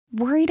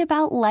Worried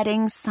about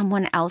letting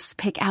someone else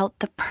pick out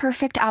the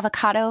perfect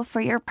avocado for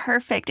your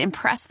perfect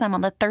impress them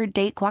on the third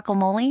date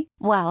guacamole?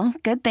 Well,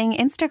 good thing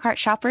Instacart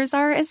shoppers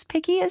are as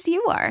picky as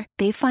you are.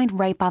 They find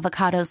ripe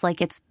avocados like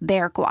it's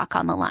their guac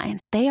on the line.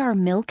 They are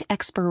milk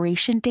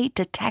expiration date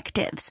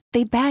detectives.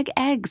 They bag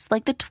eggs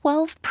like the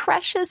 12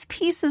 precious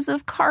pieces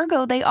of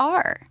cargo they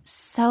are.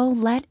 So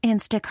let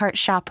Instacart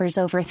shoppers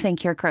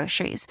overthink your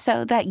groceries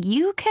so that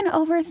you can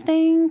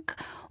overthink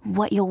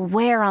what you'll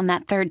wear on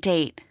that third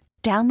date.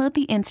 Download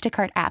the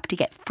Instacart app to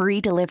get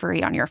free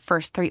delivery on your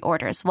first 3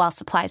 orders while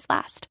supplies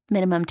last.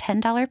 Minimum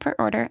 $10 per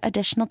order.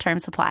 Additional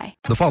terms apply.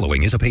 The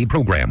following is a paid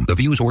program. The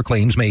views or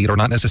claims made are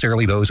not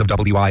necessarily those of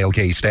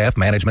WILK staff,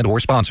 management, or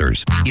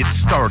sponsors. It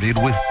started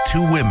with 2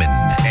 women.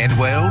 And,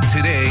 well,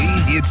 today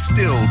it's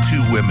still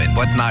 2 women,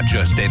 but not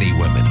just any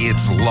women.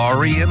 It's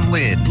Laurie and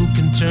Lynn. Who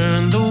can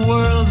turn the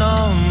world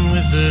on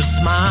with a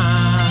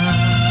smile.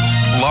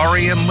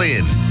 Laurie and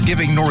Lynn,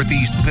 giving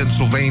Northeast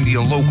Pennsylvania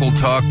local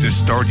talk to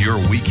start your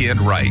weekend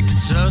right.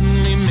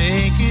 Suddenly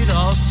make it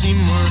all seem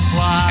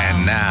worthwhile.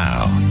 And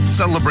now,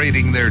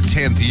 celebrating their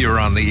 10th year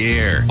on the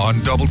air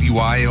on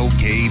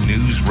WILK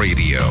News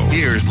Radio.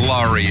 Here's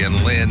Laurie and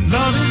Lynn.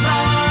 Love is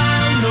all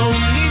around, no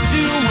need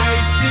to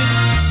waste it.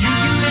 You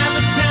can have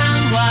a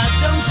time, why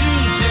don't you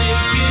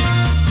take it?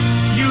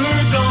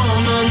 You're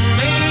gonna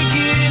make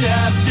it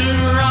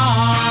after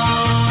all.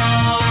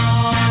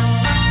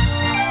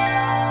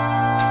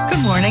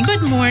 Good morning.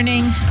 Good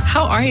morning.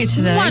 How are you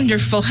today?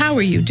 Wonderful. How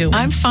are you doing?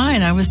 I'm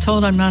fine. I was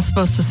told I'm not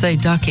supposed to say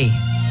ducky.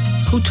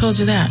 Who told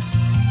you that?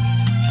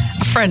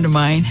 A friend of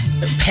mine.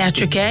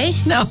 Patrick A?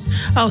 No.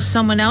 Oh,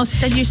 someone else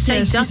said you say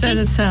ducky? She said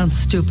it sounds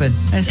stupid.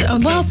 I said,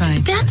 okay, well,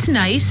 fine. That's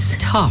nice.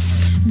 Tough.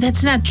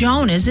 That's not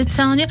Joan, is it,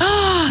 telling you?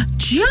 Oh,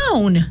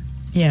 Joan!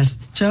 Yes.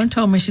 Joan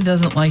told me she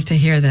doesn't like to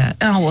hear that.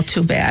 Oh, well,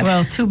 too bad.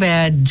 Well, too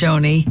bad,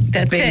 Joni.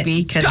 That's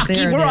baby, it.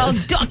 Ducky, we're all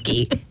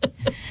ducky.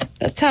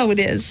 That's how it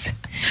is.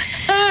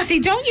 See,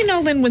 don't you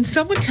know, Lynn, when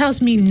someone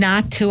tells me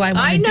not to, I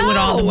want to do it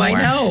all the more. I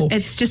know.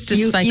 It's just a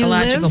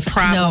psychological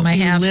problem I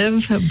have. You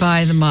live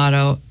by the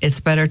motto, it's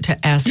better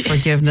to ask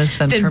forgiveness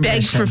than permission.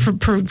 Beg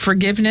for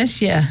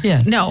forgiveness, yeah.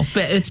 Yes. No,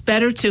 but it's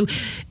better to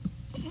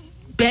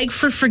beg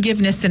for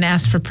forgiveness than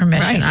ask for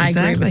permission. Right,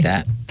 exactly. I agree with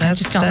that. I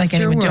just don't like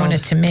anyone doing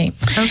it to me.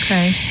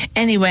 Okay.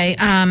 Anyway,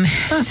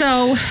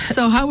 so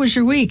how was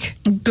your week?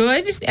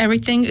 Good.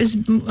 Everything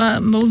is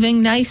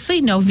moving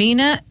nicely.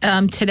 Novena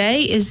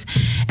today is,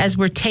 as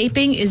we're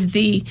taping, is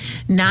the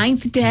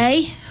 9th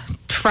day.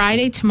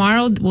 Friday,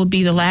 tomorrow, will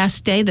be the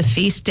last day, the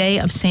feast day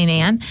of St.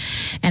 Anne.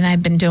 And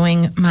I've been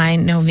doing my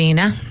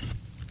novena.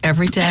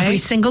 Every day? Every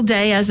single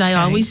day, as I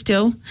always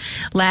do.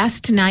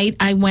 Last night,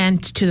 I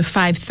went to the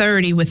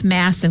 5:30 with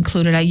Mass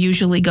included. I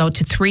usually go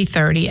to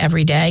 3:30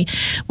 every day,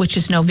 which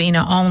is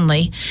novena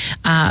only.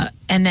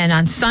 And then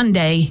on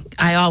Sunday,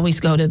 I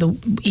always go to the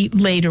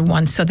later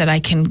one so that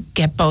I can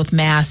get both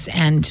Mass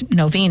and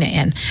novena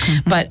in.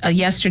 Mm-hmm. But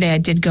yesterday, I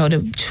did go to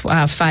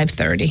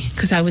 5:30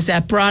 because I was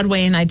at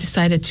Broadway and I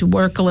decided to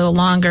work a little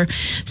longer.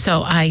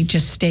 So I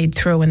just stayed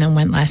through and then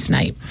went last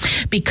night.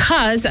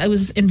 Because I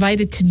was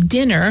invited to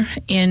dinner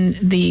in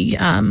the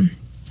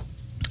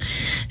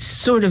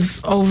sort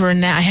of over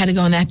in that, I had to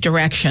go in that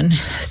direction.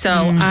 So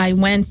I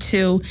went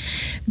to,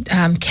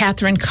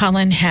 Catherine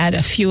Cullen had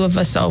a few of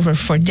us over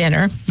for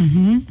dinner.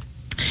 Mm-hmm.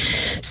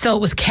 So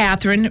it was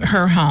Catherine,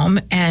 her home,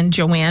 and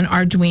Joanne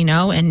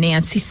Arduino, and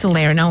Nancy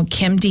Salerno,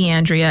 Kim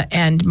DeAndrea,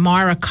 and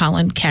Mara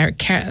Cullen,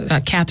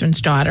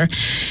 Catherine's daughter,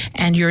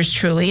 and yours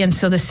truly. And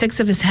so the 6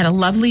 of us had a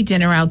lovely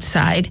dinner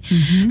outside.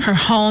 Mm-hmm. Her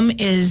home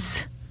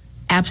is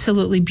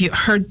absolutely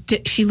beautiful.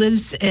 She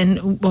lives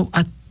in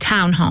a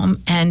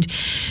townhome, and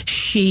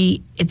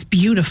it's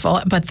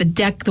beautiful, but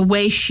the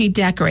way she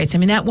decorates, I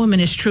mean, that woman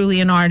is truly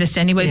an artist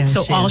anyway. Yeah,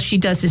 so all she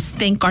does is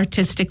think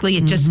artistically.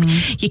 It just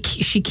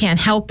she can't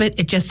help it.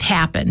 It just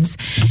happens.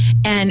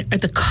 And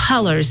the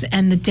colors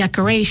and the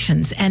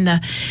decorations and the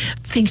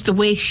things, the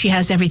way she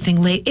has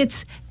everything laid,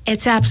 it's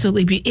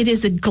absolutely beautiful. It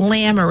is a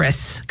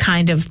glamorous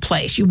kind of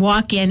place. You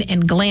walk in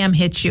and glam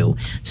hits you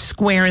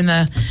square in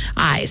the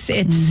eyes.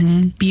 It's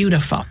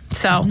beautiful.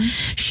 So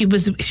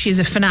she's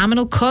a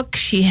phenomenal cook.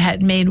 She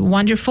had made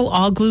wonderful,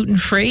 all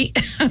gluten-free.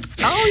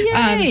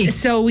 Oh, yay.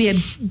 So we had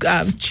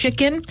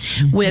chicken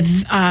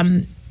with...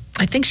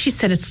 I think she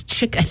said it's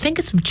chicken. I think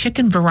it's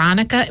chicken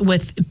Veronica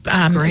with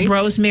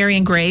rosemary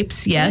and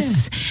grapes.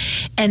 Yes,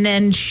 yeah. And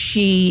then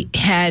she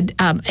had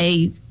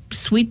a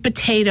sweet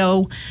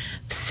potato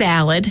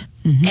salad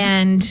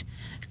and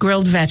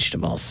grilled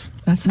vegetables,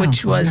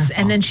 which was wonderful.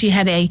 And then she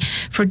had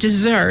for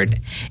dessert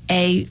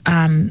a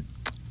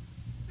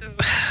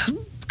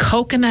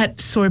coconut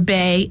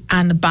sorbet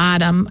on the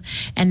bottom,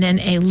 and then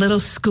a little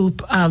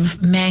scoop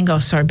of mango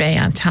sorbet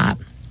on top.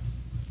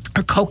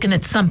 Or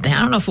coconut something.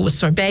 I don't know if it was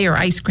sorbet or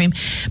ice cream,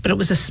 but it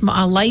was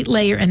a light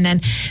layer. And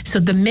then,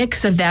 so the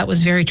mix of that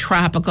was very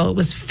tropical. It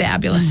was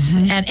fabulous.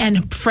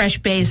 And fresh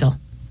basil.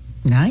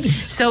 Nice.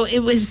 So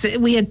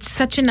we had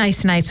such a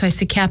nice night. So I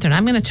said, Catherine,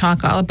 I'm going to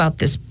talk all about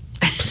this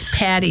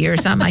patty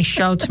ears on my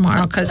show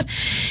tomorrow, because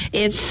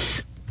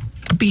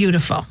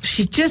beautiful.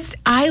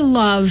 I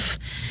love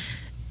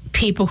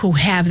people who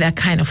have that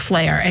kind of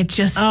flair.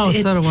 So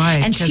do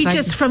I. And she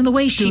just from the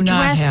way she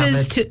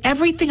dresses to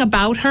everything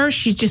about her,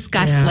 she's just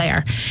got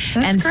flair.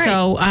 That's great.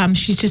 So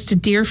she's just a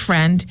dear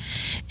friend.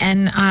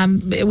 And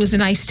it was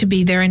nice to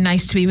be there and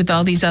nice to be with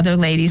all these other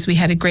ladies. We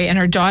had a great, and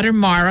her daughter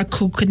Mara,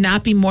 who could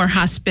not be more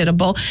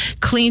hospitable,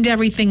 cleaned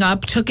everything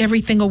up, took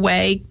everything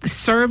away,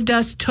 served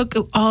us, took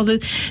all the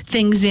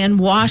things in,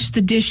 washed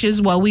the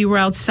dishes while we were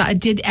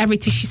outside, did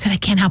everything. She said, I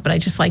can't help it. I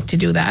just like to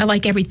do that. I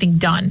like everything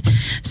done.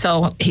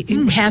 So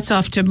hats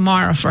off to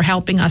Mara for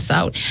helping us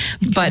out.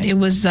 But it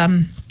was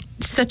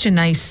such a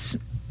nice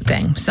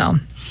thing. So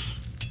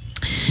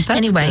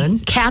anyway,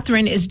 good.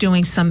 Catherine is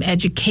doing some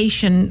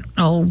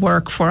educational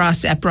work for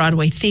us at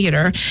Broadway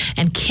Theater,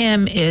 and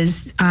Kim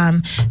is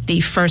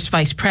the first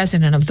vice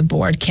president of the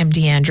board, Kim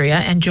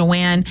DeAndrea, and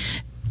Joanne,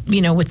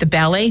 with the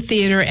ballet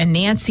theater, and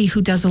Nancy,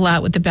 who does a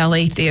lot with the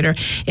ballet theater.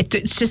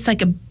 It's just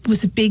like it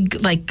was a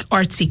big, like,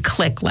 artsy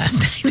clique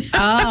last night.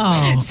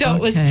 Oh, so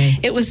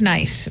it was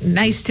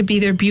nice to be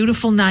there.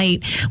 Beautiful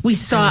night. We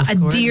saw a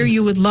deer.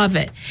 You would love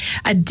it.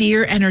 A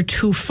deer and her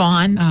 2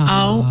 fawn.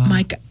 Oh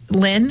my God.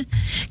 Lynn,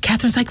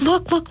 Catherine's like,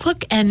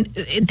 look, and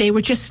they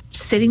were just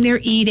sitting there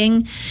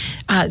eating,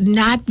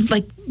 not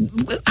like,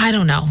 I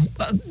don't know,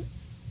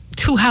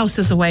 2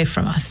 houses away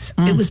from us.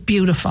 It was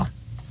beautiful.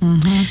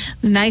 Mm-hmm.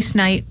 It was a nice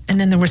night, and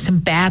then there were some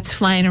bats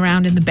flying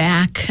around in the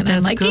back, and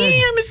I'm like, good.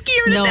 Yeah, I'm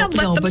scared of them.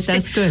 No, but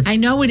that's good. I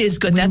know it is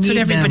good. That's what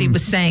everybody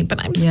was saying,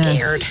 but I'm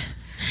scared.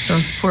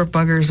 Those poor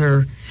buggers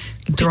are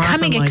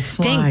becoming like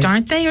extinct, flies.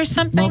 aren't they, or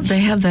something? Well, they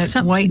have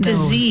that white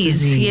nose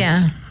disease.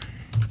 Yeah.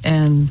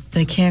 And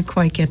they can't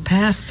quite get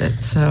past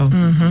it. So,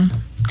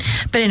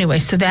 But anyway,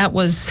 so that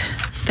was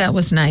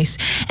nice.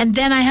 And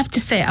then I have to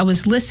say, I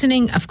was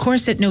listening. Of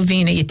course, at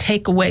Novena, you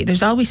take away.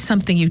 There's always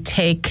something you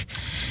take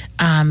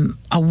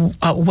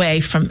away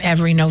from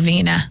every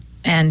Novena.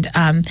 And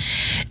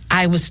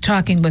I was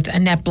talking with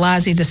Annette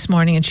Blasi this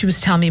morning, and she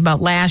was telling me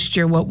about last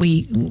year what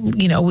we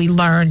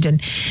learned, and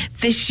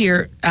this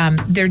year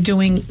they're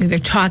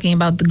talking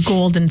about the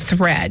golden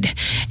thread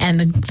and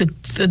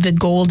the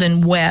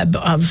golden web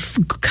of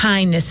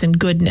kindness and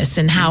goodness,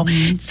 and how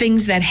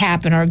things that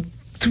happen are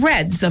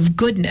threads of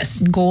goodness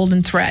and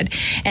golden thread.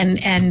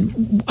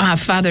 And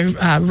Father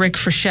Rick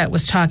Frechette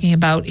was talking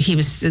about, he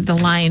was the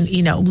line,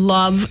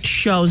 love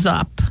shows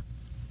up.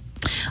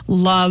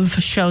 Love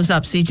shows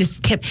up. So you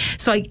just kept.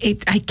 So I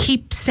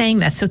keep saying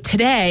that. So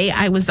today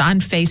I was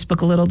on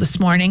Facebook a little this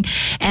morning,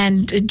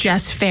 and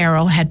Jess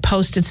Farrell had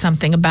posted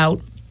something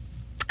about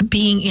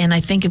being in,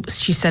 I think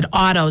she said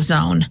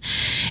AutoZone,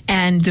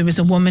 and there was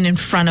a woman in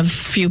front of a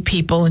few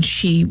people, and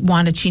she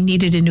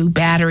needed a new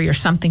battery or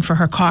something for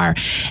her car,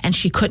 and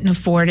she couldn't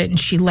afford it, and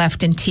she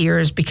left in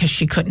tears because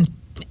she couldn't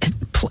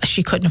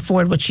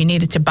afford what she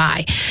needed to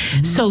buy.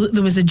 So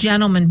there was a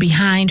gentleman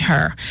behind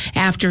her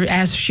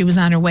as she was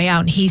on her way out,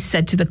 and he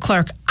said to the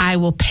clerk, I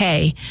will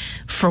pay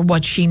for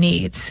what she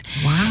needs.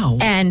 Wow.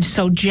 And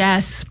so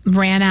Jess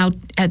ran out,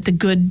 at the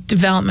good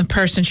development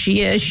person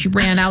she is. She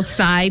ran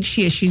outside.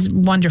 She's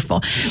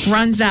wonderful.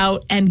 Runs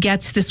out and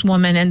gets this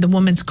woman, and the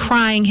woman's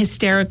crying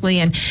hysterically,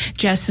 and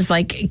Jess is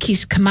like,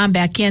 come on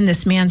back in.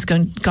 This man's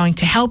going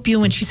to help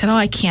you. And she said,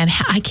 I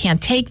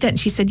can't take that. And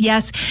she said,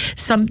 yes,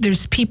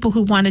 there's people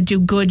who want to do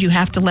good. You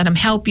have to let them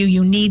help you.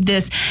 You need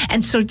this.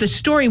 And so the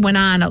story went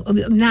on,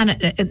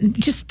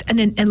 just a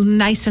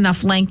nice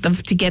enough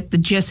length to get the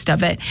gist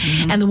of it.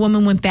 And the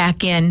woman went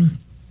back in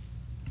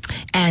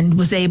and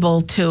was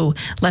able to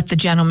let the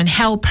gentleman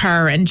help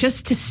her, and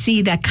just to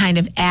see that kind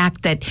of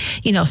act that,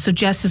 so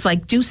Jess is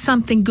like, do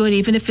something good,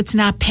 even if it's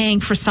not paying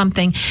for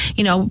something,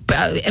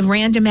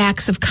 random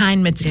acts of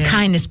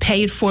kindness,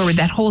 pay it forward,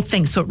 that whole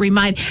thing. So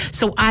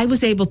so I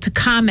was able to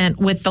comment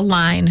with the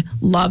line,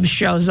 love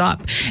shows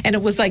up. And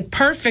it was like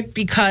perfect,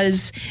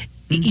 because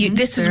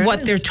this is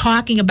what they're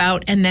talking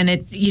about, and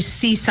then you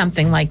see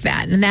something like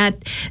that, and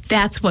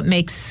that's what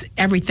makes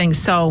everything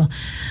so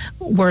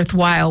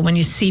worthwhile, when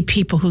you see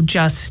people who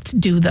just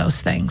do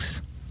those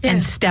things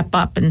and step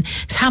up. And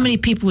how many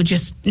people would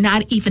just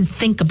not even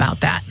think about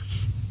that?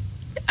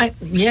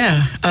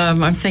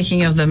 I'm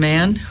thinking of the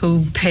man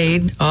who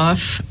paid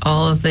off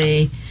all of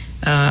the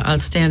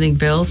outstanding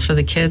bills for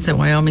the kids at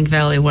Wyoming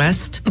Valley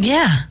West.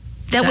 Yeah.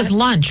 That was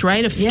lunch,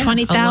 right? Of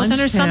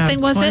 $20,000 or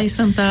something, was it?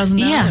 $20-some thousand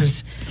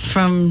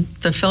from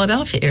the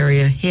Philadelphia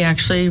area. He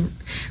actually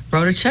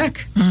wrote a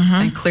check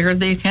and cleared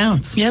the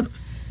accounts. Yep.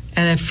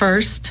 And at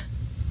first,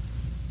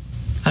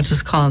 I'll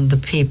just call them the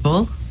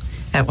people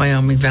at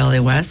Wyoming Valley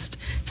West,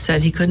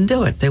 said he couldn't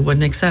do it. They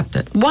wouldn't accept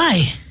it.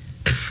 Why?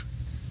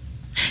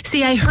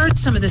 See, I heard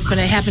some of this, but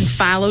I haven't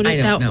followed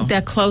it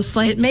that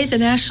closely. It made the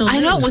national news.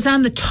 I know it was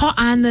on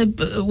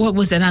what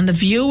was it, on The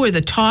View or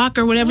The Talk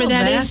or whatever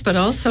that is? But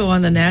also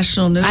on the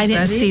national news. I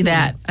didn't see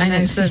that. And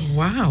I said,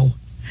 wow.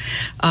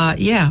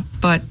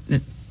 But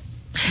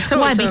So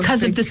Why? it's a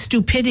Because of big- the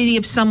stupidity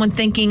of someone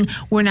thinking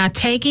we're not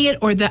taking it,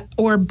 or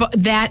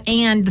that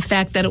and the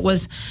fact that it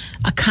was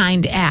a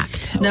kind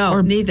act. No,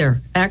 or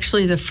neither.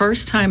 Actually, the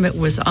first time it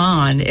was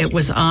on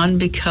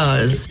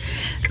because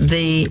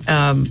the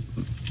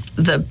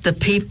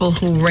people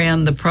who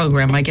ran the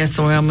program, I guess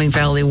the Wyoming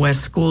Valley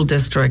West School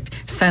District,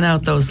 sent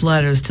out those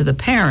letters to the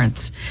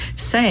parents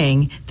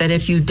saying that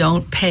if you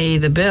don't pay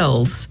the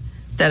bills,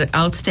 that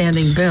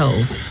outstanding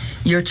bills,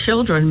 your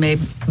children may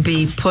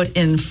be put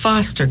in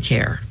foster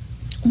care.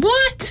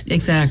 What?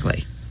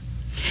 Exactly.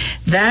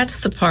 That's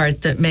the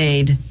part that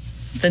made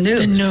the news.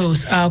 The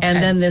news, okay.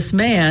 And then this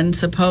man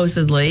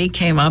supposedly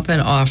came up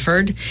and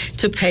offered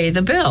to pay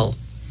the bill.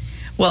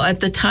 Well,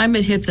 at the time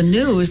it hit the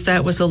news,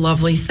 that was a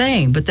lovely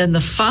thing. But then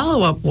the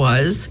follow-up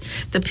was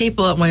the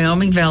people at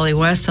Wyoming Valley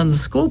West on the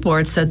school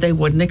board said they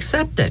wouldn't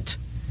accept it.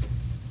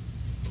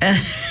 And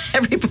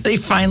everybody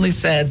finally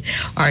said,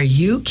 "Are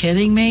you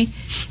kidding me?"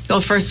 Well,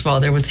 first of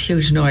all, there was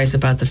huge noise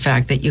about the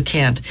fact that you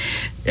can't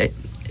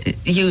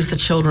use the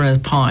children as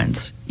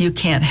pawns. You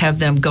can't have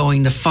them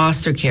going to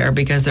foster care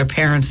because their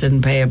parents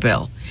didn't pay a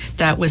bill.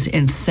 That was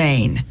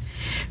insane.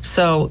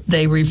 So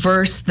they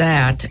reversed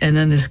that, and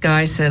then this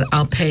guy said,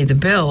 "I'll pay the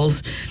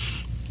bills."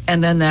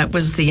 And then that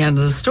was the end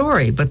of the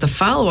story. But the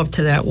follow-up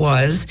to that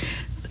was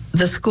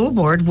the school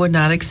board would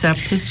not accept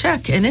his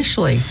check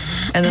initially.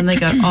 And then they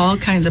got all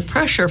kinds of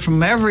pressure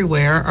from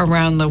everywhere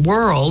around the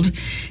world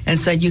and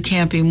said, "You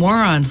can't be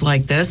morons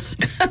like this.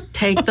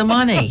 Take the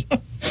money."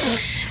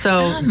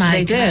 So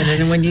they did.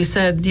 And when you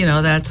said,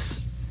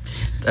 that's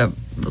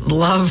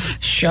love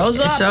Shows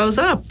up. shows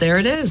up. There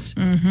it is.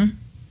 Mm-hmm.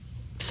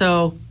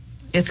 So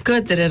it's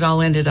good that it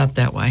all ended up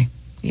that way.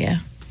 Yeah.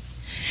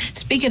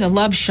 Speaking of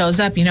love shows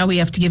up, we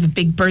have to give a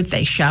big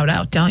birthday shout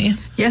out, don't you?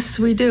 Yes,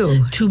 we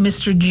do. To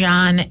Mr.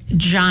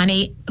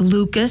 Johnny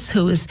Lucas,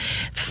 who is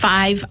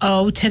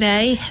 50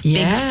 today.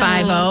 Yeah.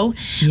 Big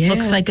 50. Yeah.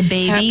 Looks like a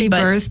baby. Happy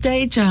but,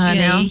 birthday,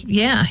 Johnny.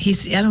 Yeah,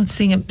 I don't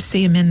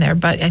see him in there,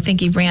 but I think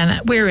he ran.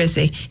 Where is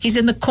he? He's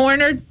in the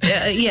corner.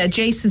 Yeah,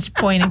 Jason's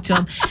pointing to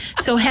him.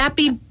 So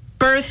happy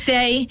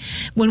birthday.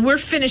 When we're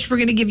finished, we're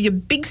going to give you a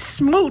big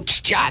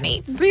smooch,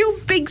 Johnny. Real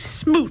big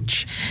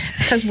smooch.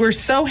 Because we're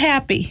so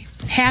happy.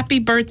 Happy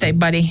birthday,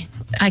 buddy.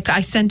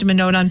 I sent him a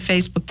note on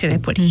Facebook today. I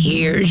put,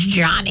 "Here's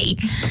Johnny."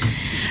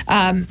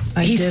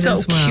 He's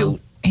so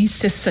cute. He's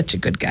just such a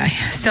good guy.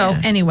 So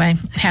anyway,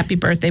 happy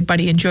birthday,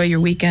 buddy. Enjoy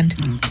your weekend.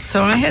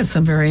 So I had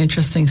some very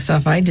interesting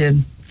stuff I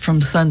did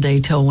from Sunday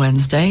till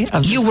Wednesday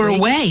of You this were week.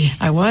 away.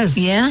 I was.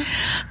 Yeah?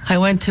 I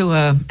went to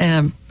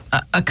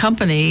a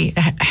company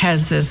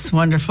has this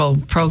wonderful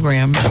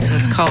program.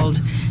 It's called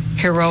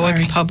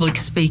Heroic Public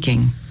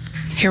Speaking.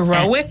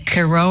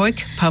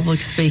 Heroic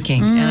Public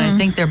Speaking. And I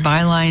think their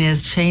byline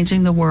is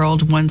changing the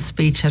world one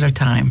speech at a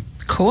time.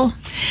 Cool.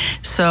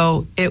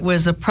 So it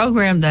was a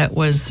program that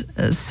was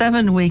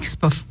 7 weeks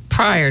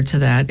prior to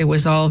that. It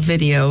was all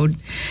videoed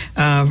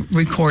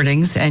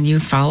recordings, and you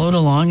followed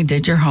along and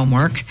did your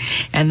homework.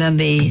 And then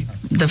the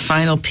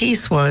final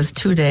piece was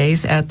 2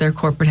 days at their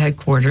corporate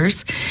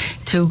headquarters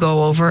to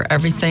go over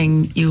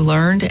everything you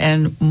learned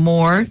and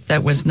more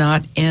that was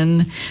not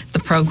in the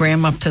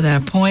program up to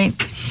that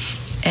point.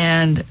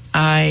 And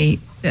I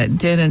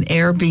did an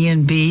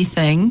Airbnb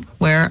thing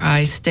where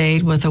I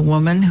stayed with a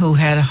woman who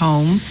had a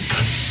home.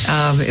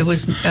 It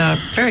was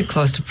very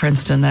close to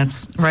Princeton.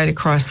 That's right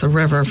across the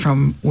river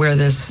from where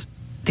these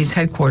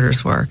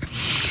headquarters were.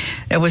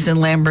 It was in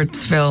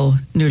Lambertsville,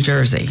 New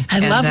Jersey. I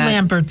love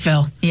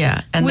Lambertville.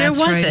 Yeah. And Where that's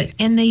was right.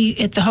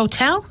 it? At the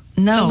hotel?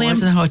 No, it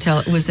wasn't a hotel.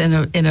 It was in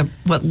a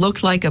what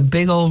looked like a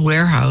big old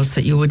warehouse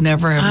that you would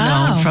never have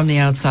known from the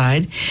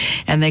outside.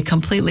 And they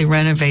completely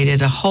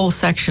renovated a whole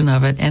section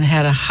of it and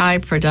had a high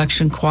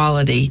production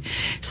quality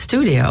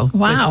studio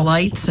with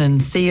lights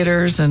and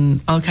theaters and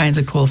all kinds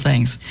of cool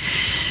things.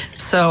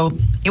 So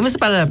it was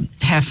about a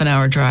half an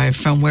hour drive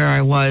from where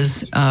I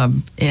was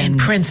in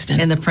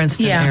Princeton. In the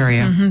Princeton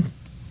area. Mm-hmm.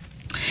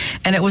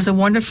 And it was a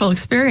wonderful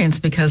experience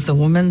because the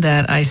woman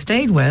that I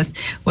stayed with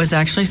was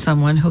actually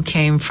someone who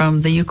came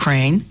from the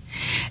Ukraine,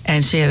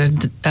 and she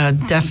had a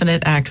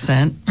definite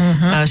accent.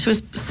 Mm-hmm. She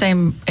was the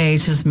same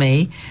age as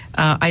me.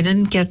 I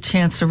didn't get a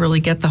chance to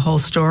really get the whole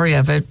story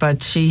of it,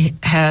 but she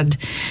had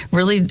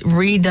really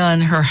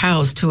redone her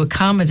house to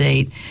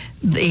accommodate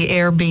the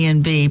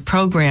Airbnb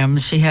program.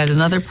 She had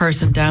another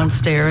person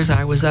downstairs.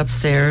 I was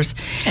upstairs.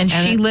 And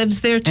she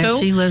lives there too? And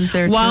she lives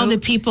there too. While the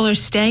people are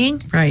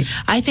staying? Right.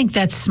 I think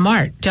that's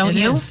smart, don't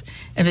you? It is.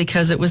 And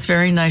because it was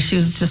very nice. She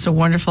was just a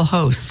wonderful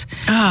host.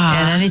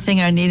 And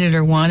anything I needed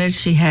or wanted,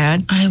 she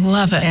had. I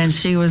love it. And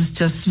she was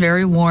just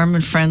very warm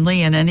and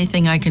friendly, and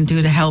anything I can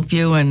do to help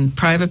you, and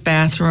private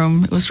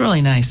bathroom. It was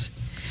really nice.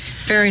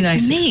 Very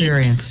nice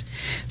experience.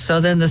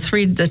 So then the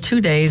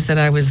 2 days that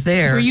I was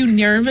there. Were you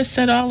nervous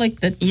at all?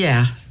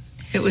 Yeah.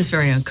 It was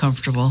very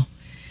uncomfortable.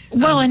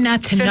 Well, and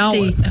not to 50,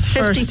 know at 50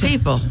 first.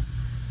 people.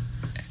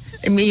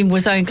 I mean,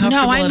 was I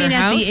uncomfortable No, I mean at her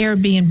at house? the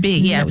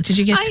Airbnb. Yeah. Did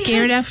you get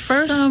scared I had at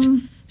first?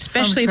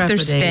 Especially some if they're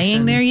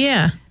staying trepidation. there,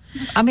 yeah.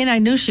 I mean, I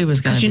knew she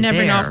was going to be Because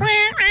you never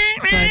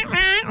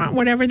there. know.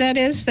 Whatever that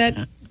is,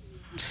 that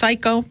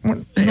psycho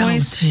noise?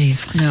 Oh,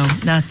 jeez. No,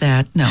 not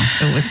that. No,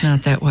 it was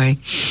not that way.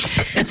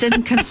 It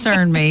didn't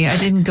concern me. I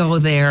didn't go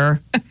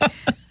there.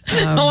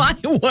 I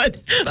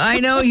would. I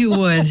know you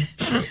would.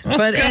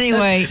 But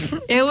anyway,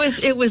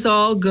 it was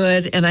all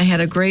good, and I had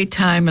a great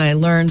time, and I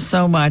learned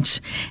so much.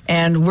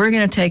 And we're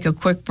going to take a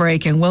quick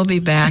break, and we'll be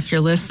back.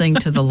 You're listening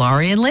to The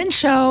Laurie and Lynn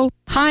Show.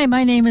 Hi,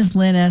 my name is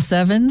Lynn S.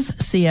 Evans,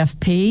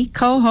 CFP,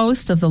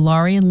 co-host of The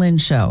Laurie and Lynn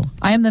Show.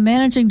 I am the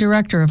managing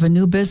director of a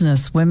new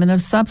business, Women of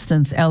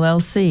Substance,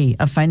 LLC,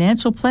 a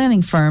financial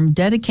planning firm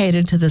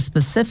dedicated to the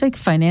specific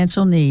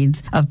financial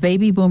needs of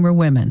baby boomer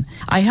women.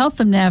 I help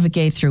them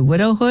navigate through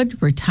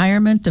widowhood,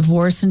 retirement,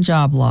 divorce, and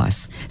job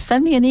loss.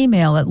 Send me an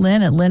email at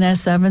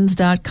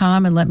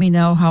lynn@lynnsevans.com and let me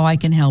know how I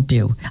can help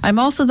you. I'm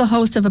also the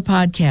host of a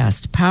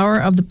podcast, Power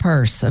of the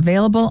Purse,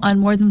 available on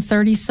more than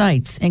 30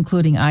 sites,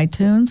 including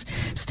iTunes,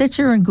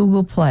 Stitcher, and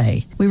Google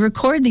Play. We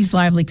record these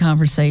lively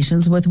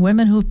conversations with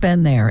women who've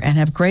been there and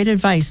have great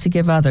advice to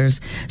give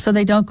others so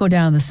they don't go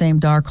down the same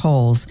dark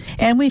holes.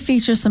 And we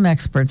feature some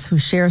experts who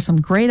share some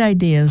great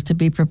ideas to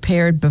be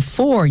prepared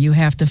before you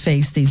have to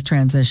face these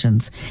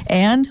transitions.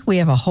 And we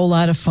have a whole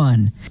lot of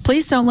fun.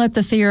 Please don't let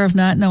the fear of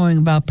not knowing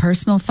about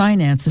personal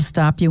finances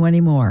stop you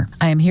anymore.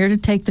 I am here to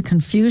take the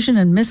confusion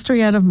and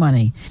mystery out of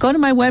money. Go to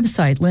my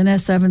website,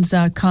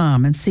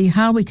 lynnsevans.com, and see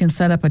how we can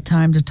set up a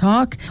time to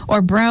talk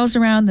or browse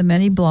around the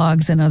many blogs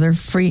and other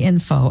free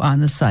info on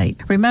the site.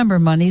 Remember,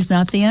 money's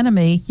not the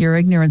enemy. Your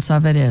ignorance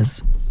of it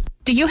is.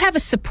 Do you have a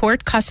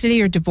support,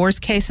 custody, or divorce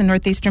case in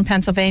Northeastern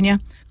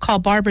Pennsylvania? Call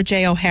Barbara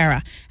J.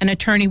 O'Hara, an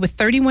attorney with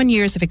 31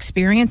 years of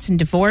experience in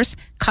divorce,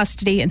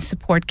 custody, and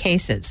support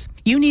cases.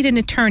 You need an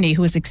attorney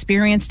who is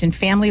experienced in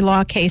family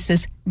law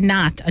cases,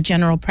 not a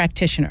general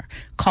practitioner.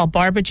 Call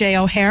Barbara J.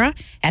 O'Hara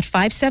at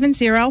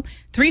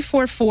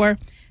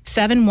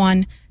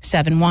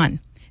 570-344-7171.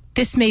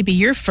 This may be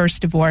your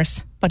first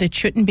divorce, but it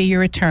shouldn't be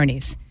your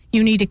attorney's.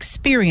 You need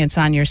experience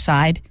on your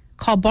side.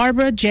 Call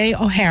Barbara J.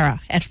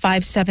 O'Hara at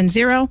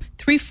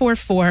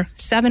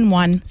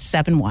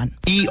 570-344-7171.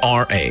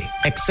 ERA,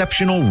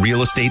 Exceptional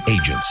Real Estate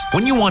Agents.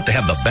 When you want to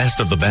have the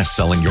best of the best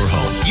selling your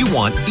home, you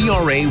want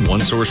ERA One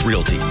Source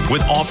Realty.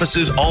 With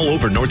offices all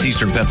over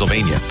Northeastern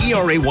Pennsylvania,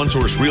 ERA One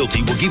Source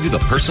Realty will give you the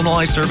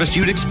personalized service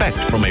you'd expect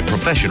from a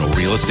professional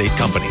real estate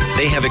company.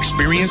 They have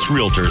experienced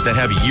realtors that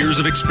have years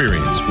of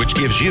experience, which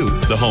gives you,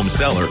 the home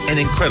seller, an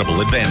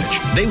incredible advantage.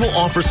 They will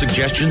offer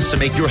suggestions to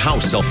make your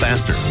house sell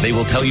faster. They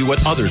will tell you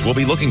what others will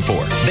be looking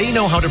for. They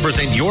know how to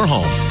present your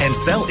home and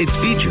sell its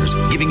features,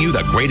 giving you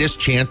the greatest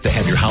chance to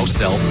have your house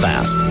sell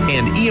fast.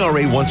 And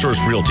ERA One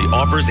Source Realty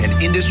offers an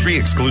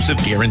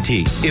industry-exclusive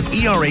guarantee. If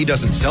ERA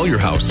doesn't sell your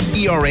house,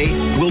 ERA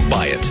will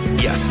buy it.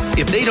 Yes,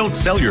 if they don't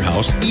sell your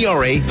house,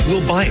 ERA will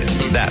buy it.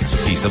 That's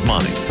peace of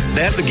mind.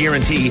 That's a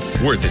guarantee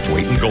worth its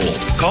weight in gold.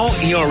 Call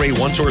ERA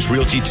One Source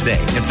Realty today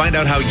and find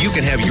out how you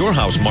can have your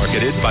house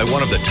marketed by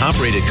one of the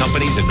top-rated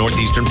companies in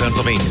Northeastern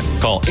Pennsylvania.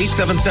 Call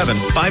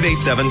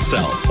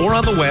 877-587-SELL or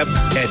on the web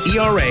at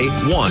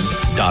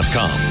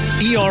ERA1.com.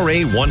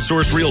 ERA One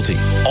Source Realty,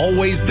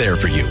 always there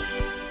for you.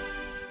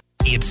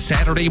 It's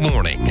Saturday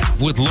morning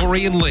with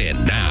Laurie and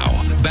Lynn. Now,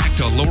 back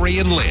to Laurie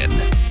and Lynn.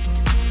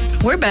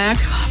 We're back.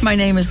 My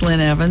name is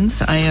Lynn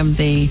Evans. I am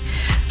the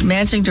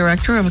managing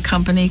director of a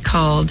company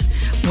called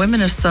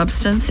Women of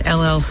Substance,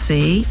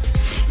 LLC.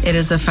 It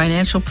is a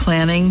financial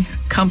planning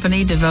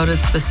company devoted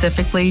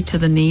specifically to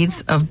the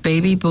needs of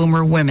baby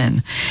boomer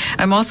women.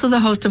 I'm also the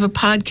host of a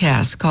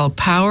podcast called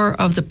Power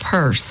of the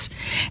Purse,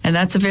 and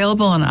that's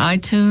available on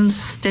iTunes,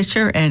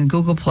 Stitcher, and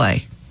Google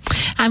Play.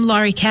 I'm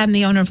Laurie Cadden,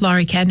 the owner of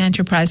Laurie Cadden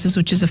Enterprises,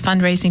 which is a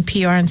fundraising,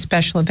 PR, and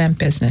special event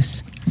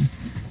business.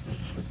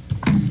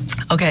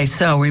 Okay,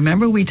 so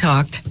remember we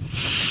talked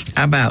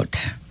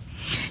about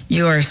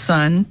your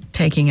son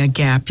taking a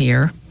gap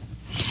year.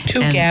 2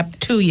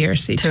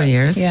 years. 2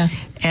 years. Yeah.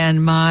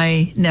 And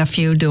my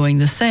nephew doing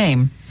the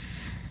same.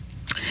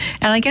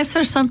 And I guess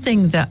there's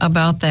something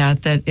about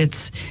that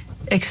it's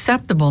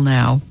acceptable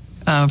now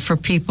for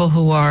people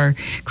who are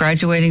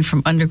graduating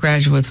from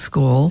undergraduate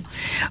school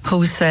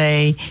who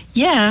say,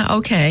 yeah,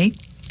 okay,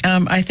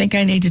 I think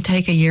I need to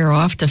take a year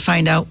off to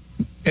find out,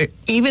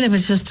 even if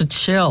it's just to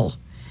chill.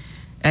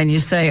 And you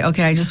say,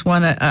 okay, I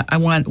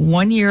want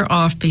 1 year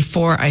off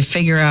before I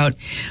figure out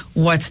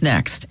what's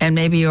next. And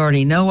maybe you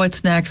already know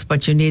what's next,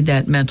 but you need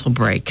that mental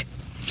break.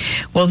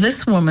 Well,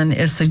 this woman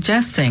is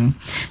suggesting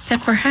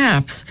that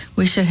perhaps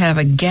we should have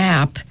a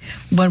gap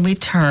when we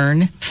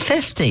turn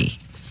 50.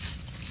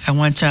 I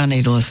want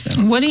Johnny to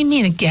listen. What do you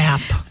mean a gap?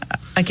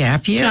 A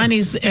gap year.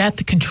 Johnny's at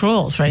the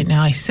controls right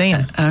now. I see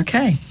him.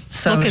 Okay.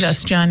 So look at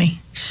us, Johnny.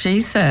 She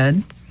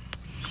said,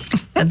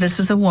 this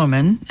is a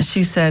woman,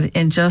 she said,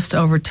 in just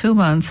over 2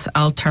 months,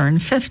 I'll turn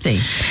 50,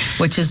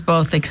 which is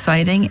both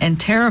exciting and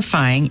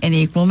terrifying in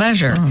equal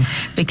measure.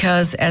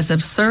 Because as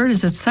absurd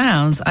as it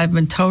sounds, I've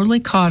been totally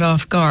caught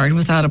off guard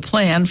without a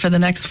plan for the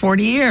next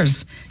 40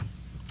 years.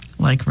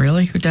 Like,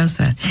 really? Who does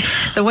that?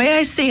 The way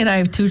I see it, I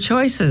have two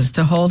choices: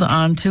 to hold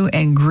on to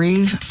and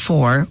grieve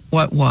for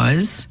what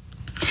was,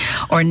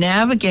 or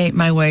navigate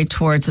my way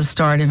towards the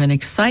start of an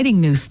exciting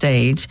new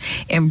stage,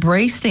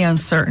 embrace the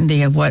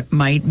uncertainty of what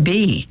might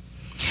be.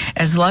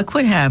 As luck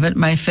would have it,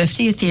 my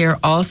 50th year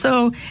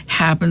also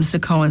happens to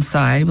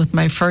coincide with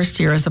my first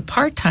year as a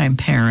part-time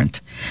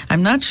parent.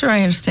 I'm not sure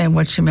I understand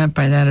what she meant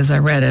by that as I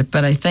read it,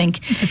 but I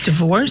think... Is it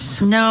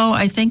divorce? No,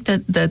 I think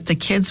that the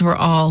kids were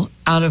all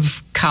out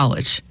of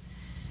college.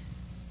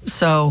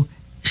 So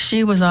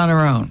she was on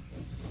her own.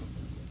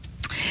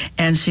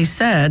 And she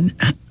said,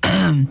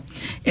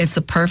 it's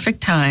the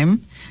perfect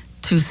time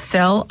to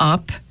sell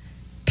up,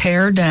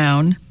 pare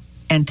down,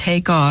 and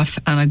take off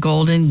on a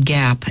Golden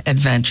Gap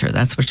adventure.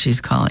 That's what she's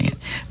calling it.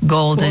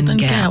 Golden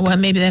Gap. Well,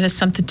 maybe that has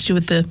something to do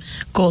with the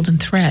golden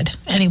thread.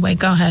 Anyway,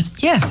 go ahead.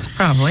 Yes,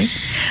 probably.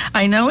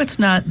 I know it's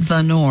not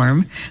the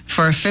norm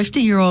for a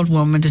 50-year-old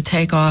woman to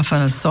take off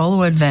on a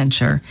solo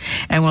adventure,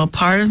 and while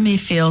part of me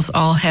feels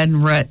all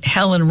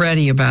hell and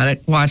ready about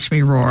it, watch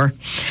me roar,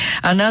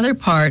 another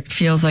part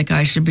feels like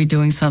I should be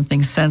doing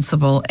something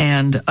sensible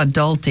and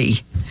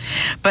adulty.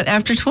 But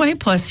after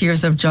 20-plus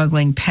years of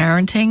juggling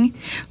parenting,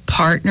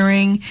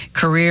 partnering,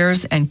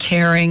 careers, and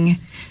caring,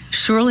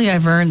 surely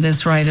I've earned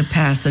this rite of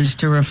passage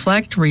to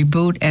reflect,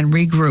 reboot, and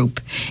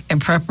regroup in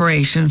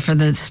preparation for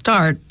the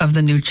start of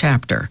the new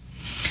chapter.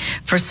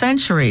 For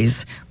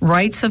centuries,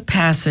 rites of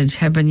passage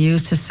have been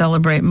used to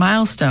celebrate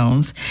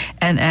milestones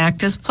and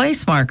act as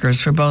place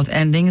markers for both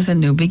endings and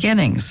new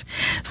beginnings.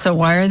 So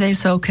why are they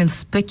so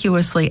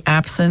conspicuously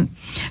absent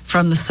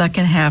from the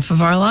second half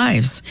of our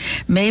lives?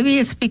 Maybe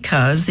it's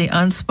because the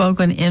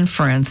unspoken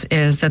inference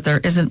is that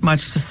there isn't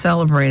much to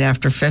celebrate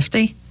after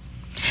 50.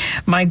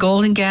 My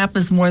Golden Gap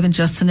is more than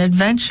just an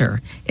adventure.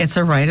 It's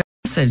a rite of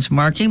passage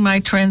marking my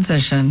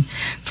transition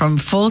from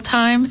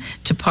full-time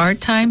to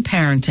part-time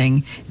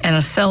parenting and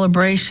a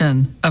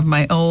celebration of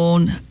my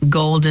own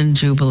golden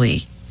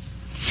jubilee.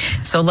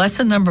 So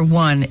lesson number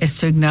 1 is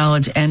to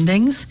acknowledge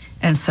endings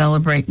and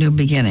celebrate new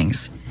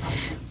beginnings.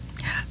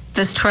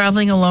 This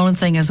traveling alone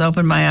thing has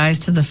opened my eyes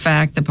to the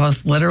fact that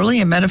both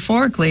literally and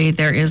metaphorically,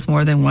 there is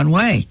more than one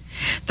way.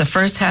 The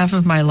first half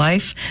of my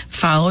life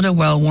followed a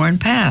well-worn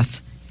path.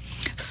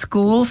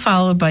 School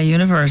followed by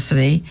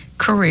university,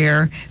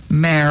 career,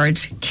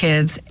 marriage,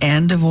 kids,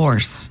 and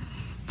divorce.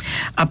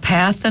 A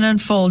path that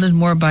unfolded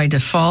more by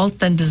default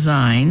than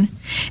design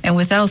and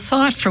without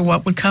thought for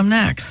what would come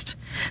next.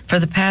 For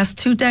the past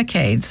 2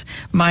 decades,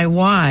 my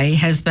why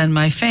has been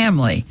my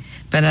family,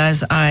 but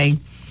as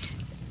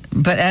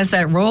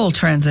that role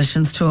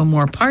transitions to a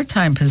more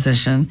part-time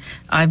position,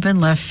 I've been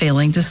left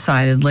feeling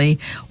decidedly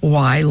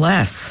why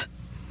less.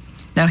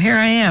 Now here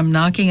I am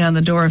knocking on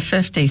the door of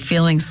 50,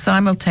 feeling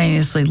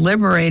simultaneously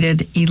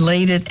liberated,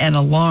 elated, and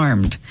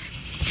alarmed.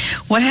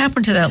 What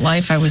happened to that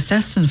life I was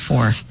destined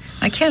for?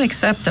 I can't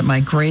accept that my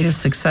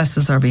greatest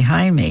successes are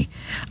behind me.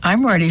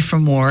 I'm ready for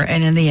more,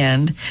 and in the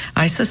end,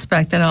 I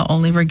suspect that I'll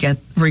only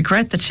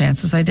regret the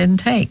chances I didn't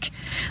take.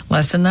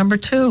 Lesson number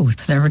 2,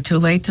 it's never too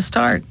late to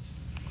start.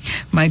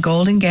 My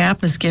Golden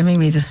Gap is giving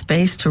me the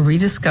space to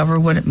rediscover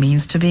what it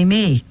means to be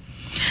me.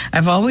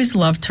 I've always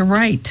loved to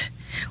write.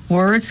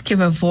 Words give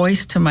a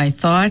voice to my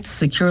thoughts,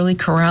 securely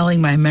corralling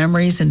my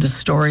memories into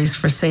stories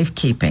for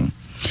safekeeping.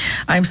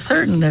 I'm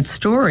certain that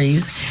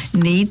stories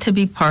need to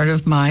be part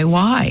of my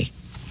why.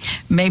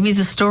 Maybe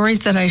the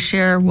stories that I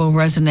share will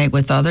resonate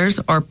with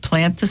others or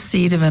plant the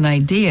seed of an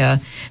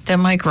idea that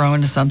might grow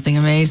into something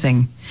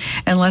amazing.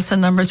 And lesson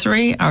number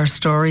 3, our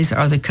stories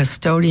are the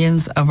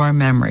custodians of our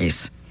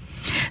memories.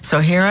 So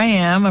here I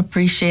am,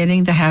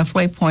 appreciating the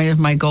halfway point of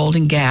my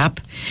Golden Gap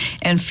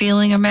and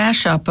feeling a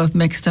mashup of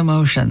mixed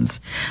emotions.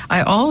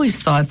 I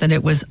always thought that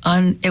it was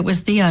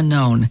the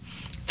unknown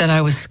that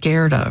I was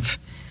scared of.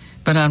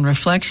 But on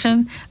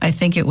reflection, I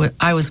think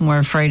I was more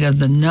afraid of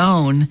the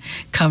known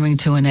coming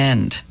to an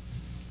end.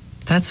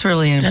 That's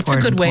really an important point.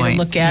 That's a good way to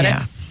look at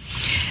it.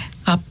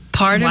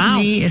 Part of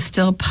me is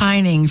still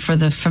pining for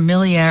the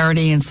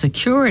familiarity and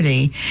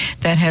security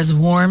that has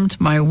warmed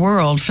my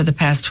world for the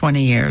past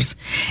 20 years.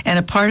 And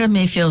a part of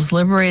me feels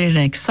liberated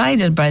and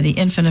excited by the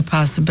infinite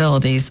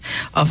possibilities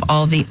of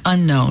all the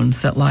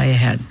unknowns that lie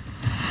ahead.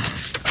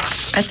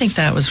 I think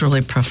that was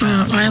really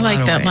profound. I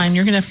like that line.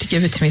 You're going to have to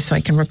give it to me so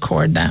I can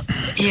record that.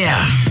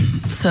 Yeah.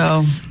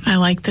 So I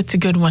like that's a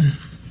good one.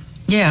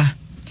 Yeah.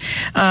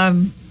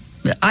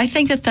 I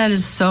think that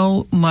is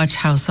so much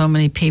how so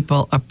many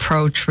people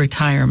approach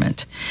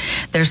retirement.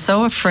 They're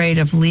so afraid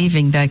of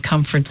leaving that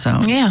comfort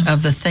zone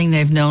of the thing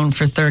they've known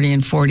for 30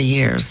 and 40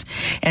 years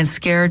and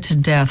scared to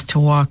death to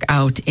walk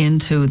out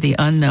into the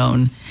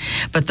unknown.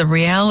 But the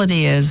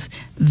reality is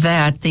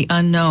that the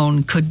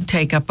unknown could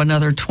take up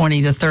another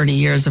 20 to 30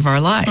 years of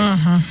our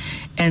lives.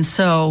 And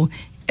so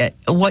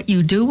what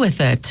you do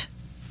with it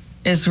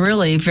is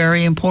really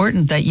very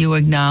important, that you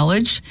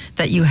acknowledge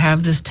that you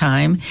have this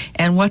time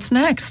and what's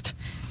next.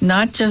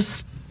 Not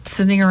just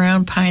sitting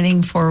around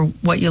pining for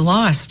what you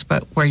lost,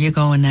 but where you're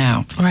going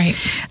now. Right.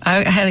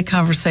 I had a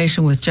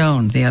conversation with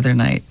Joan the other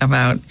night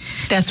about...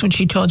 That's when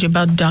she told you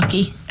about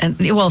Ducky? And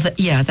well,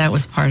 that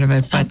was part of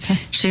it. But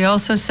she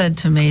also said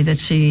to me that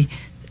she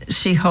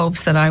she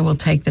hopes that I will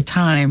take the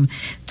time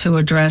to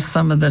address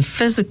some of the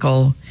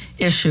physical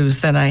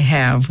issues that I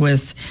have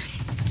with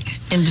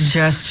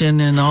indigestion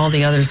and all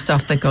the other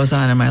stuff that goes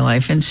on in my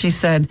life. And she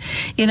said,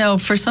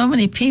 for so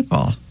many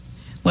people,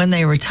 when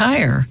they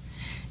retire,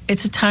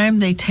 it's a time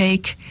they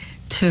take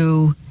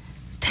to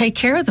take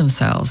care of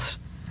themselves,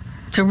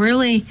 to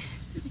really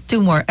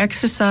do more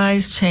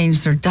exercise,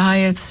 change their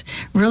diets,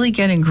 really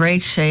get in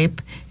great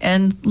shape,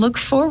 and look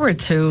forward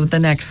to the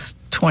next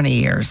 20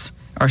 years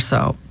or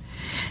so.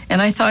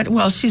 And I thought,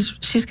 well,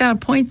 she's got a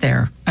point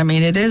there. I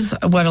mean, it is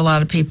what a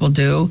lot of people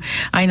do.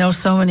 I know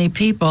so many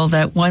people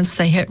that once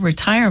they hit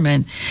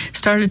retirement,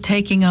 started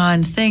taking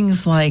on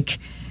things like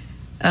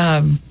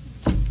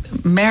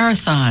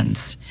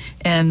marathons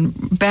and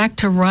back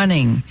to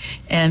running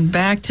and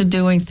back to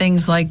doing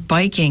things like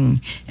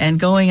biking and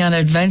going on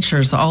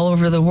adventures all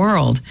over the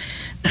world.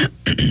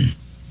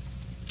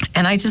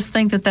 And I just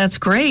think that that's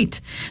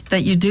great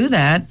that you do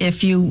that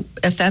if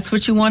that's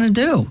what you want to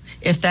do.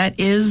 If that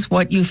is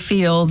what you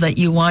feel that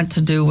you want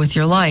to do with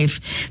your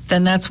life,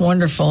 then that's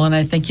wonderful, and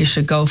I think you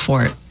should go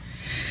for it.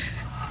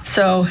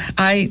 So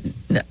I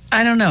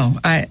don't know.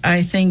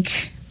 I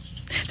think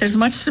there's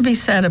much to be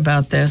said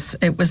about this.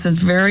 It was a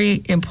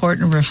very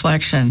important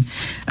reflection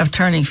of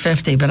turning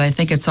 50, but I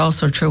think it's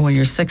also true when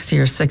you're 60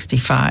 or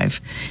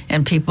 65,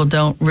 and people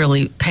don't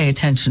really pay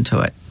attention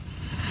to it.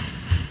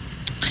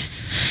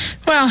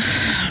 Well,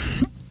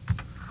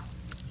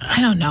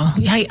 I don't know.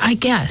 I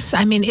guess.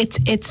 I mean, it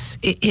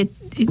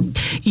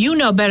you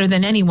know better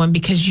than anyone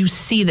because you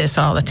see this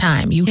all the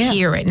time. You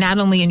hear it, not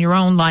only in your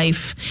own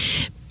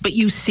life, but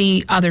you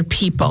see other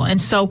people. And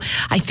so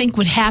I think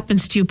what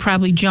happens to you,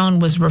 probably Joan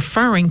was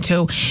referring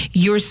to,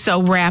 you're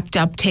so wrapped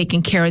up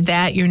taking care of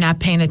that, you're not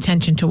paying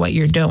attention to what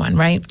you're doing,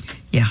 right?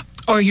 Yeah.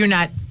 Or you're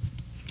not...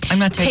 I'm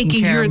not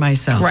taking care of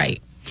myself.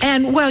 Right.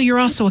 And, well, you're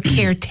also a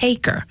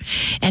caretaker,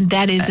 and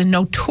that is a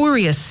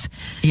notorious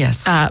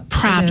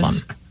problem.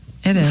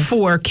 It is.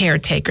 For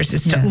caretakers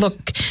is to look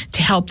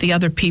to help the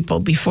other people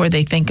before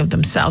they think of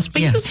themselves.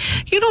 But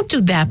you don't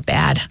do that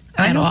bad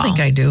I don't think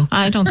I do.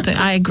 I don't think.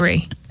 I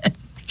agree.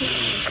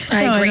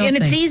 I agree. And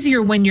it's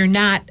easier when you're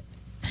not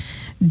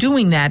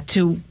doing that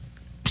to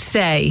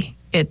say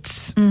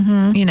it's,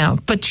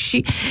 but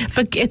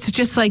it's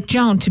just like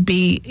Joan to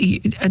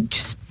be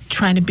just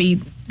trying to be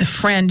the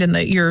friend and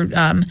your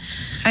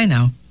I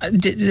know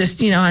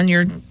this and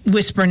you're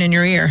whispering in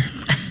your ear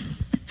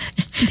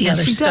the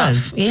other she stuff.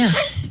 Does. Yeah,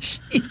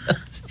 she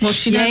does. Well,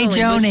 she not only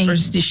Joni.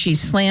 whispers, she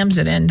slams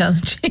it in,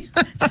 doesn't she?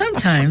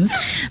 Sometimes.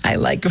 I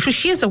like her.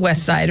 She is a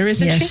West Sider,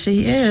 isn't she? Yes,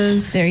 she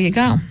is. There you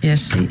go.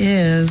 Yes, she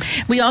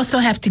is. We also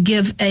have to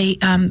give a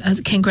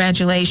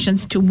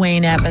congratulations to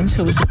Wayne Evans,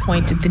 who was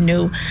appointed the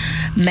new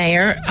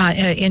mayor,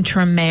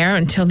 interim mayor,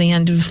 until the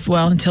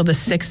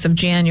 6th of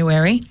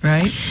January.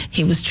 Right.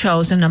 He was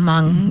chosen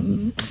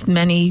among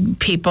many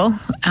people.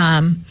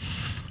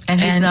 And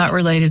he's not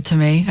related to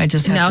me. I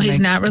just have to he's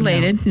not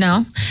related.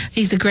 No,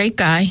 he's a great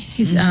guy.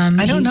 He's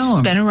I don't know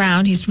him. Been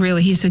around. He's a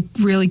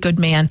really good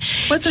man.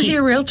 Wasn't he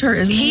a realtor?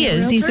 Isn't he? He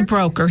is. He's a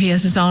broker. He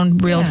has his own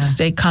real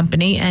estate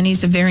company, and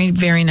he's a very,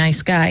 very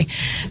nice guy.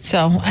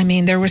 So, I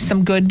mean, there were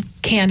some good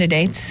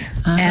candidates,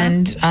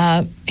 and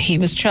he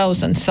was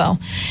chosen. So,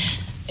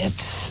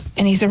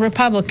 and he's a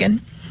Republican.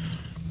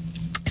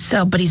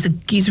 So, but he's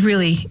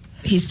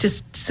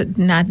just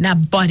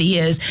not, but he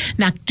is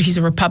not, he's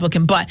a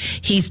Republican, but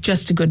he's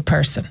just a good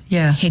person.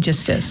 Yeah. He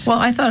just is. Well,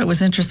 I thought it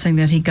was interesting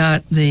that he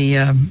got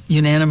the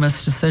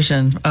unanimous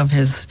decision of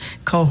his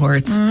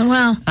cohorts.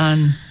 No,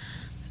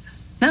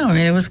 I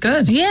mean, it was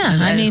good. Yeah.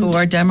 I mean, who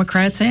are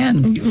Democrats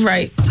and.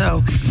 Right.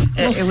 So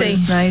it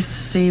was nice to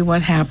see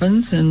what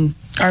happens. And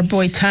our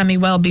boy Tommy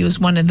Welby was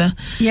one of the.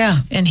 Yeah.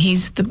 And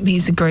he's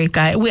a great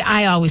guy.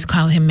 I always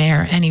call him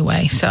mayor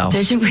anyway. So.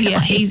 Did you really?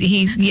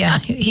 Yeah,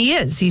 he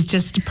is. He's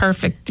just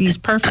perfect. He's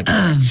perfect.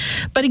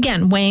 But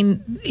again,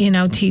 Wayne, he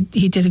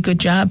did a good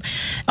job.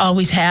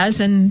 Always has.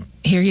 And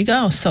here you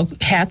go. So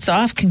hats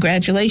off.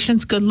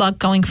 Congratulations. Good luck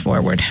going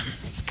forward.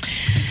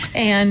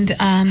 And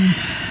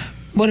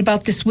what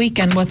about this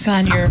weekend? What's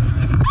on your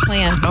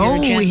plan?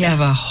 We have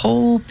a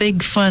whole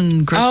big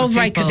fun group of people. Oh,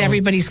 right, because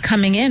everybody's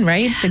coming in,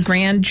 right? Yes.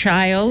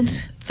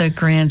 The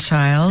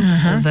grandchild,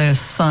 the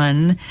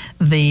son,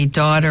 the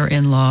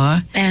daughter-in-law,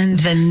 and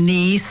the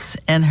niece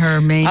and her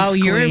main squeeze. Oh,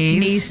 your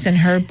niece and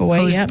her boy.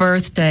 Whose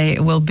birthday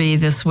will be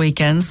this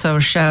weekend. So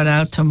shout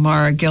out to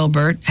Mara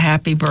Gilbert.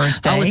 Happy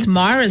birthday. Oh, it's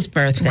Mara's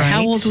birthday. Right.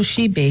 How old will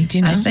she be? Do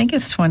you know? I think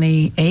it's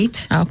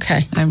 28.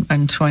 Okay.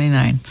 I'm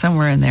 29,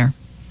 somewhere in there.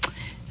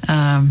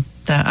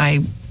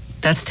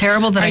 That's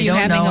terrible that I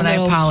don't know, and I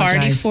apologize. Are you having a little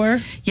party for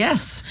her?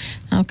 Yes.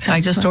 Okay. I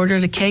just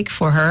ordered a cake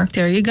for her.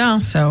 There you go.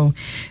 So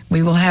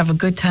we will have a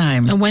good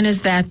time. And when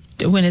is that?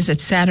 When is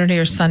it? Saturday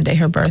or Sunday?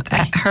 Her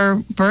birthday?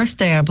 Her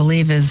birthday, I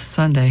believe, is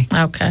Sunday.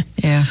 Okay.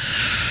 Yeah.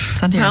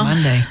 Sunday or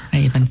Monday,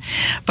 even.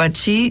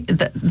 But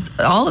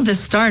all of this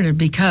started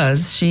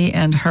because she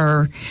and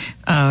her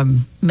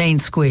main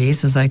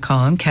squeeze, as I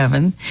call him,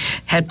 Kevin,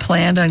 had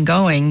planned on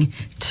going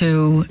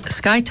to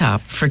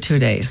Skytop for 2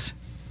 days.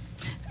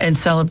 in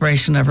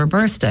celebration of her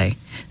birthday.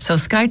 So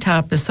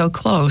Skytop is so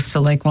close to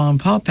Lake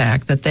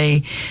Wallenpaupack that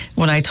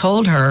when I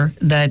told her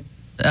that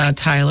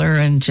Tyler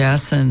and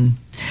Jess and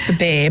the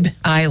babe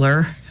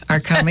Eiler are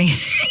coming,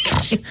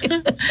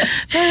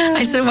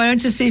 I said, why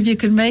don't you see if you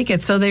could make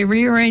it? So they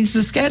rearranged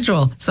the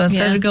schedule. So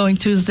instead of going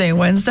Tuesday and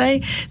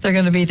Wednesday, they're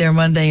going to be there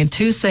Monday and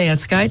Tuesday at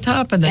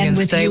Skytop, and they're going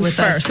to stay with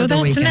us for the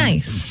weekend. That's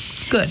nice.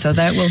 Good. So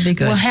that will be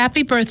good. Well,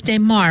 happy birthday,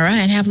 Mara,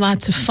 and have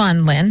lots of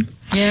fun, Lynn.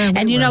 Yeah,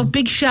 and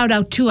big shout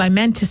out too. I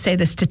meant to say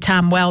this to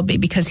Tom Welby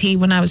because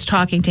when I was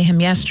talking to him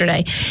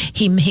yesterday,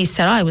 he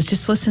said, "Oh, I was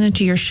just listening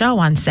to your show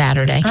on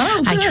Saturday.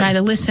 Oh, I try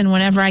to listen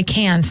whenever I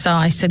can." So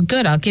I said,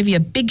 "Good, I'll give you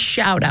a big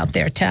shout out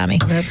there, Tommy."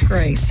 That's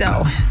great.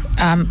 So,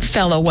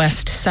 fellow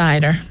West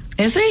Sider.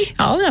 Is he?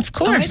 Oh, of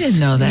course. Oh, I didn't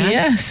know that.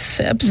 Yes,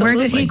 absolutely.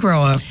 Where did he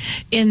grow up?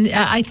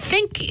 I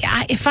think,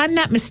 if I'm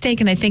not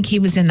mistaken, I think he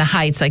was in the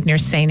Heights, like near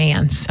St.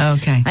 Anne's.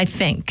 Okay. I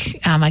think.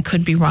 I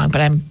could be wrong,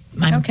 but I'm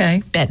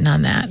okay. Betting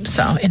on that.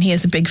 So, and he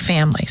has a big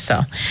family.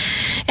 So,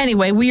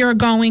 anyway, we are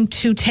going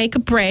to take a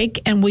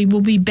break, and we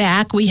will be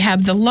back. We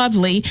have the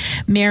lovely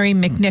Mary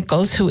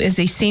McNichols, who is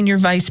a senior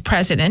vice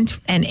president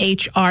and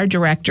HR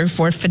director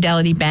for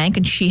Fidelity Bank,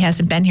 and she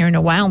hasn't been here in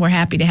a while, and we're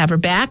happy to have her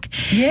back.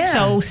 Yeah.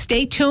 So,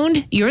 stay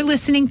tuned. You're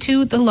listening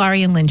to the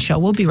Laurie and Lynn Show.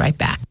 We'll be right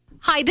back.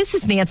 Hi, this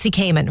is Nancy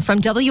Kamen from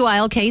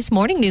WILK's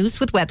Morning News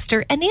with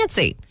Webster and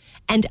Nancy.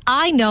 And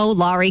I know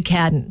Laurie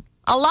Cadden.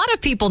 A lot of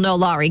people know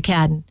Laurie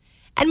Cadden.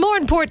 And more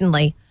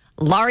importantly,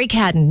 Laurie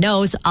Cadden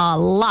knows a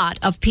lot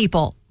of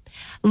people.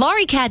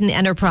 Laurie Cadden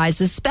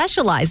Enterprises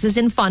specializes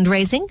in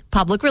fundraising,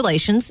 public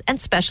relations, and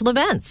special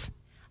events.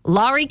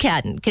 Laurie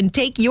Cadden can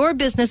take your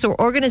business or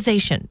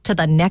organization to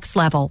the next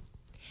level.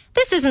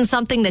 This isn't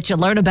something that you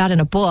learn about in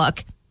a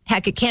book.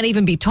 Heck, it can't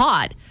even be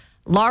taught.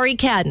 Laurie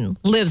Cadden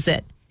lives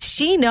it.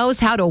 She knows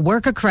how to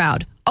work a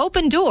crowd,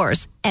 open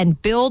doors,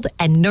 and build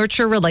and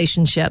nurture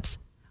relationships.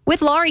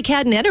 With Laurie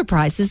Cadden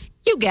Enterprises,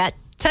 you get,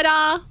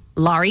 ta-da,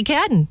 Laurie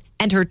Cadden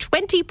and her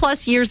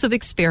 20-plus years of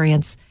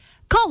experience.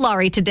 Call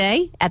Laurie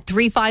today at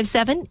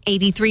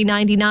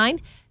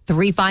 357-8399,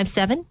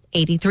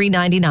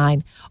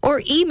 357-8399,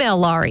 or email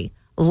Laurie,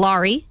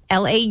 Laurie,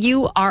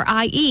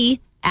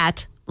 Laurie,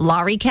 at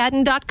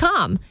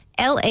lauriecadden.com,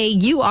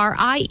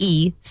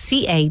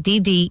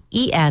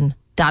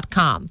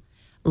 LaurieCadden.com.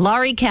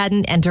 Laurie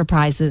Cadden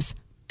Enterprises,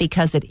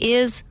 because it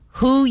is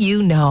who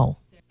you know.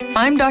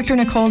 I'm Dr.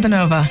 Nicole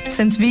DeNova.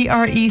 Since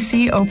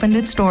VREC opened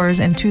its doors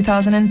in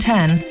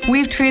 2010,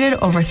 we've treated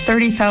over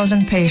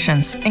 30,000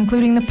 patients,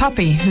 including the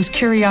puppy whose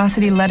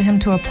curiosity led him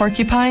to a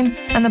porcupine,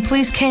 and the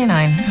police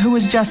canine who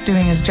was just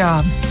doing his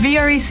job.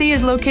 VREC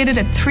is located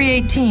at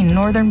 318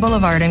 Northern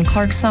Boulevard in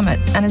Clark Summit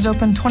and is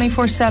open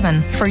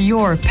 24/7 for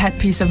your pet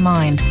peace of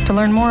mind. To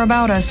learn more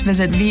about us,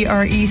 visit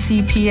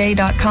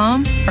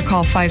VRECPA.com or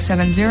call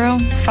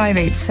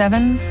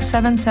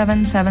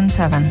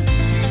 570-587-7777.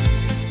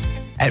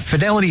 At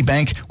Fidelity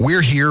Bank, we're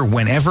here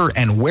whenever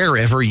and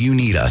wherever you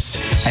need us.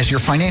 As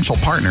your financial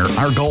partner,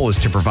 our goal is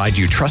to provide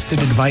you trusted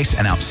advice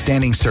and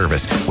outstanding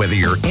service, whether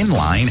you're in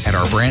line at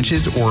our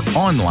branches or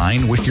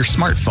online with your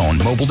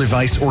smartphone, mobile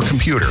device, or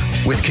computer.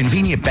 With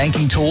convenient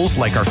banking tools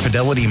like our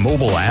Fidelity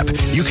mobile app,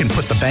 you can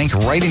put the bank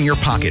right in your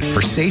pocket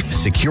for safe,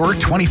 secure,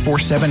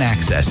 24/7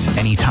 access,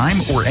 anytime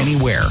or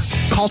anywhere.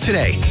 Call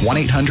today,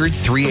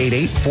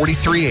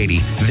 1-800-388-4380.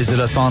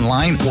 Visit us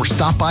online or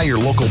stop by your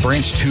local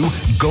branch to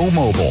go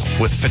mobile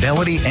with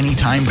Fidelity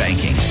Anytime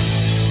Banking.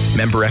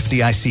 Member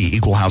FDIC,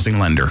 Equal Housing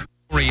Lender.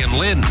 Laurie and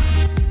Lynn.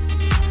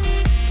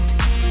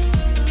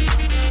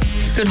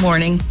 Good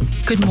morning.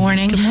 Good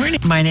morning. Good morning.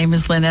 My name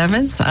is Lynn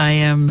Evans. I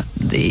am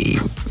the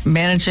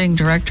managing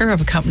director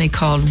of a company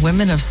called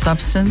Women of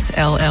Substance,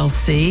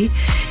 LLC.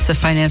 It's a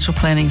financial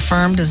planning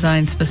firm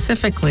designed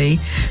specifically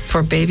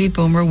for baby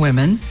boomer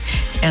women.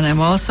 And I'm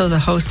also the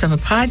host of a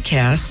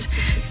podcast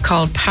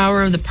called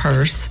Power of the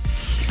Purse.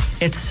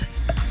 It's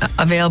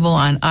available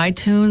on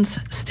iTunes,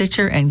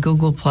 Stitcher, and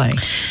Google Play.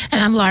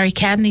 And I'm Laurie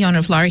Cadden, the owner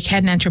of Laurie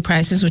Cadden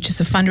Enterprises, which is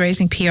a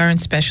fundraising, PR,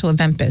 and special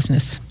event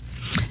business.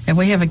 And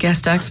we have a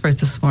guest expert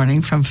this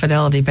morning from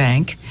Fidelity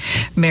Bank,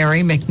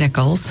 Mary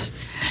McNichols.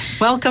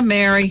 Welcome,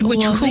 Mary. Who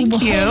we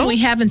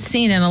haven't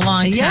seen in a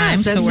long time,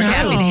 yes, so we're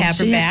happy to have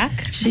her she,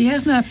 back. She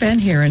has not been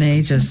here in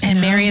ages.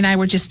 And Mary and I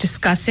were just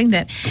discussing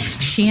that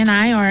she and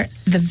I are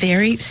the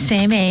very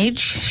same age.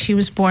 She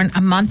was born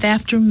a month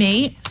after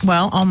me,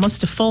 well,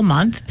 almost a full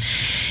month.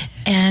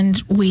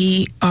 And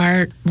we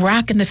are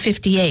rocking the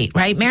 58,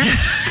 right, Mary?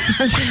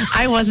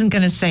 I wasn't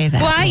going to say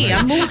that. Well, I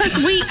am. Because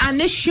on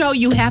this show,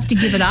 you have to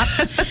give it up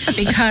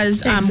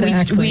because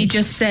exactly. we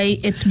just say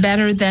it's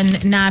better than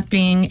not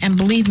being. And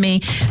believe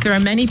me, there are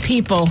many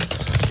people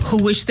who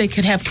wish they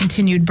could have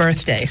continued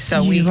birthdays.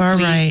 So we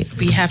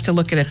have to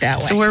look at it that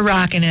way. So we're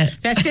rocking it.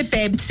 That's it,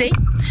 babe. See?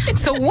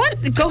 So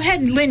what? Go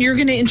ahead, Lynn. You're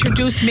going to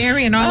introduce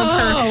Mary and all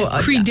of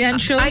her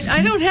credentials.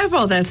 I don't have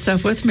all that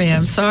stuff with me.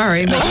 I'm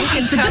sorry. But you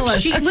can tell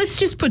us. Let's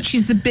just put,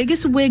 she's the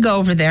biggest wig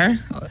over there.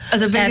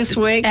 The biggest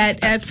wig?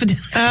 At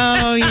Fidelity.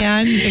 Oh, yeah,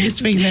 I'm the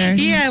biggest wig there.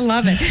 Yeah, I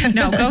love it.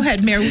 No, go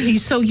ahead, Mary.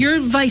 So you're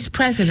vice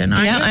president,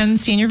 aren't you? Yeah, I'm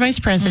senior vice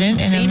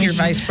president. And I'm Senior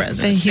vice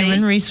president. the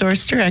human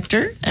resource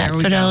director at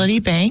Fidelity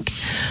Bank.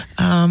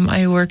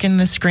 I work in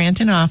the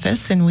Scranton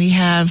office, and we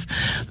have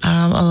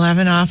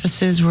 11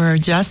 offices. We're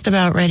just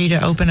about ready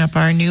to open up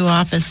our new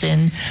office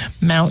in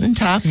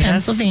Mountaintop,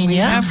 Pennsylvania. We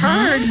have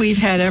heard. We've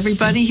had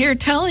everybody here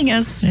telling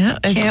us. Yeah,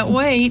 Can't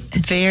wait.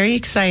 Very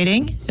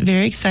exciting,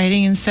 very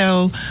exciting. And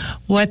so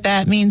what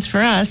that means for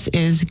us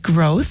is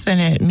growth, and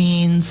it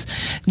means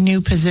new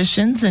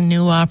positions and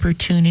new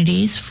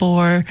opportunities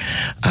for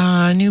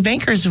new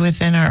bankers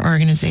within our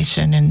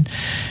organization.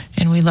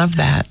 And we love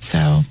that.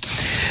 So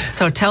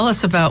tell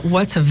us about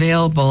what's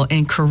available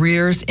in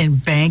careers in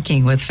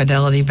banking with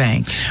Fidelity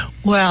Bank.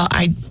 Well,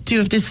 I do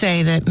have to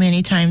say that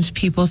many times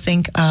people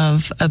think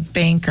of a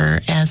banker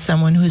as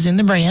someone who's in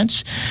the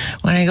branch.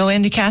 When I go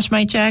in to cash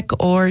my check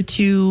or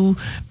to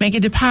make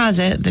a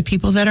deposit, the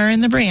people that are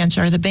in the branch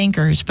are the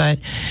bankers. But,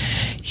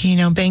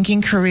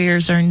 banking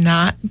careers are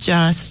not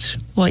just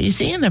what you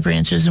see in the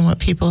branches and what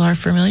people are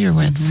familiar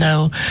with.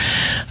 So,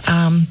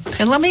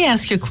 and let me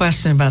ask you a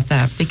question about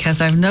that, because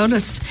I've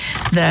noticed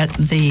that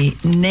the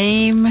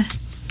name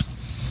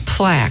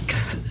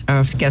plaques, or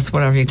I guess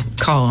whatever you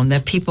call them,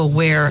 that people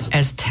wear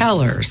as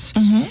tellers,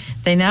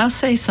 they now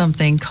say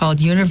something called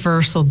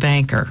universal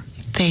banker.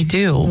 They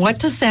do. What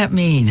does that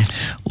mean?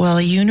 Well,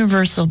 a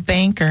universal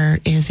banker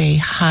is a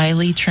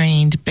highly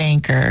trained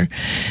banker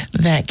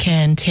that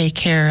can take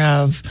care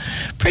of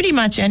pretty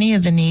much any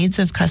of the needs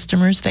of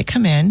customers that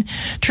come in.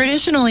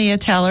 Traditionally, a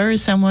teller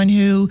is someone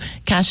who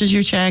cashes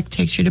your check,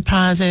 takes your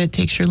deposit,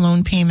 takes your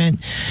loan payment,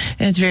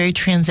 and it's very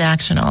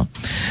transactional.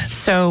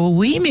 So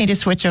we made a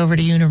switch over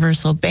to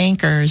universal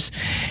bankers,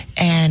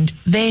 and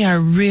they are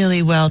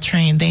really well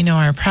trained. They know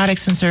our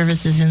products and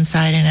services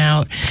inside and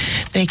out.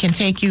 They can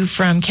take you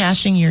from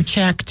cashing your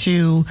check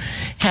to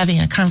having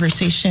a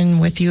conversation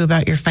with you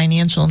about your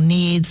financial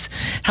needs,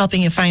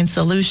 helping you find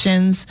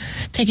solutions,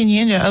 taking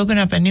you in to open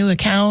up a new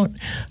account,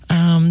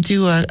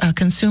 do a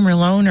consumer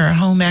loan or a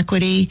home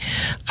equity.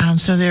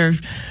 So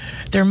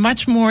they're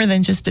much more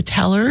than just a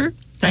teller.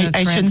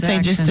 I shouldn't say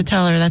just a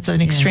teller. That's an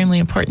extremely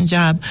important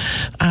job.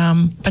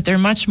 But they're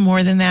much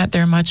more than that.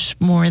 They're much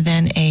more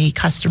than a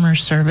customer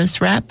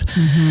service rep.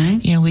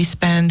 We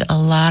spend a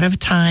lot of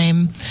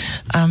time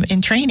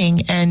in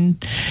training,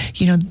 and,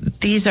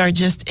 these are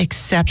just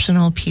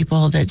exceptional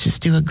people that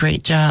just do a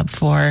great job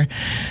for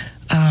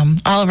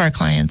all of our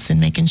clients in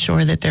making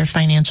sure that their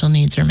financial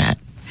needs are met.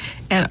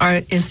 And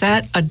is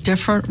that a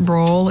different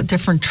role, a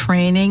different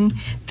training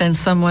than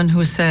someone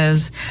who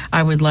says,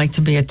 I would like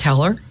to be a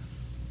teller?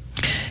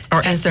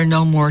 Or is there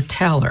no more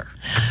teller?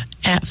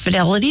 At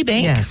Fidelity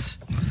Bank, yes,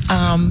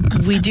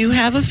 we do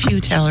have a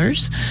few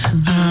tellers,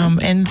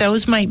 and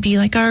those might be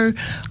like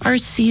our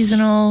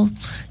seasonal,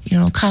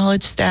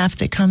 college staff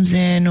that comes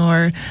in,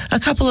 or a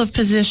couple of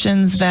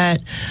positions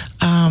that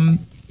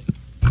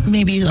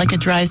maybe like a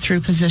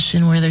drive-through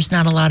position where there's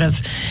not a lot of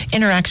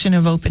interaction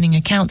of opening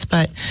accounts,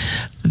 but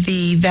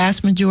the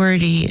vast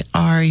majority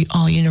are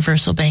all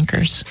universal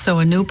bankers. So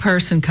a new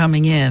person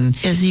coming in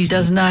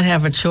does not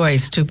have a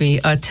choice to be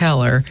a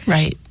teller.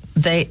 Right.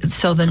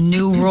 So the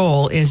new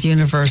role is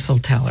universal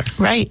teller.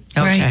 Right.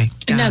 Okay. Right.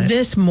 Now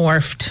this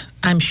morphed,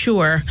 I'm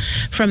sure,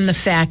 from the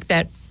fact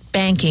that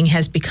banking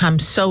has become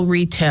so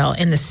retail,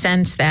 in the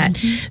sense that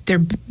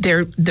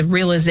they're the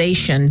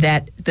realization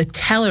that the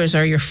tellers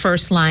are your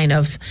first line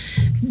of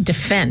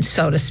defense,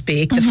 so to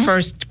speak. The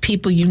first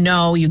people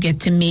you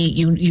get to meet,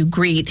 you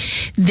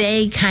greet.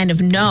 They kind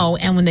of know,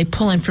 and when they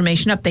pull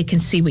information up, they can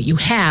see what you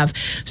have.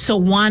 So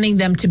wanting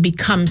them to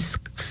become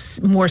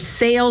more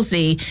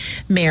salesy,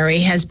 Mary,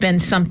 has been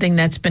something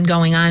that's been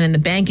going on in the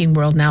banking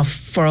world now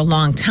for a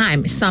long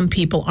time. Some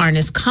people aren't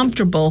as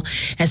comfortable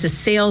as a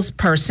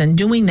salesperson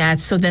doing that,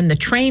 so then the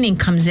training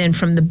comes in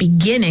from the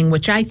beginning,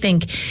 which I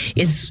think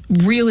is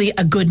really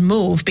a good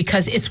move,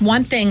 because it's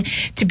one thing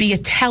to be a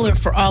teller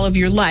for all of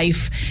your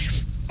life,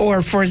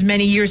 or for as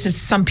many years as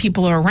some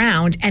people are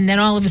around, and then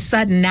all of a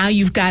sudden now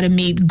you've got to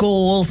meet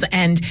goals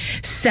and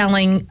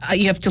selling.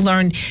 You have to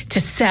learn to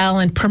sell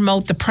and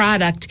promote the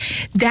product.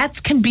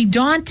 That can be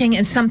daunting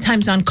and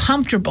sometimes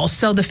uncomfortable.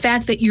 So the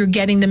fact that you're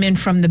getting them in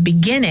from the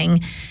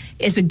beginning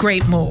is a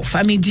great move.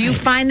 I mean, do you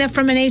find that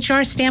from an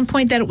HR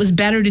standpoint that it was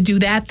better to do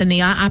that than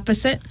the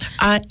opposite?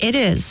 It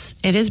is.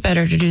 It is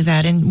better to do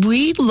that. And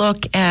we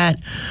look at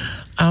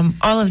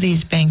all of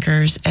these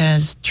bankers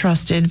as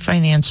trusted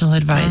financial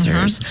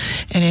advisors.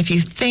 And if you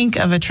think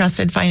of a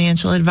trusted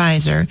financial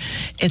advisor,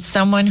 it's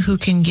someone who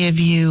can give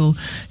you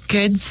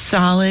good,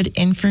 solid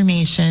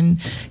information,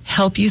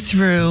 help you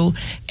through,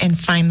 and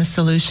find the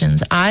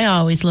solutions. I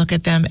always look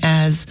at them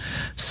as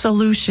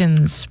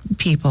solutions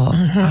people.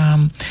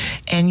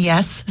 And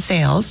yes,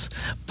 sales,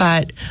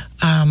 but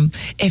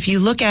if you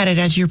look at it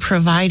as you're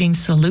providing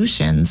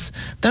solutions,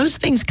 those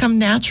things come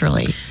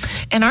naturally.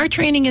 And our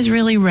training is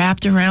really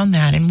wrapped around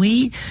that. And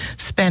we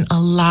spent a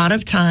lot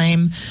of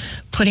time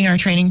putting our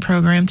training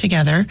program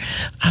together.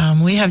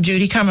 We have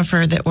Judy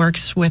Comerford that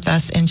works with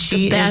us, and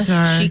she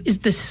is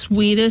the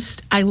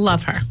sweetest. I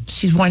love her.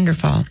 She's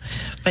wonderful.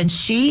 But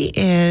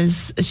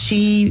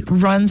she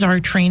runs our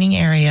training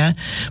area,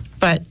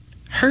 but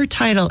her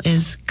title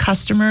is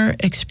Customer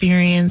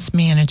Experience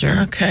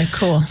Manager. Okay,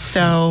 cool.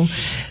 So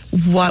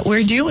what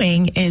we're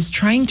doing is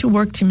trying to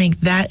work to make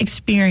that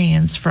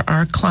experience for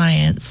our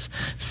clients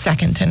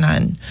second to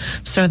none,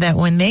 so that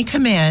when they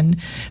come in,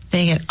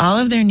 they get all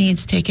of their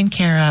needs taken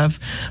care of.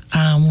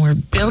 We're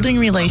building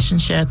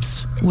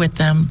relationships with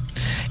them,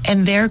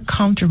 and they're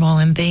comfortable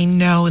and they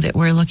know that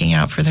we're looking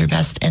out for their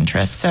best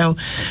interests. So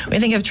we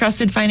think of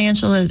trusted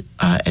financial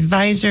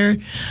advisor,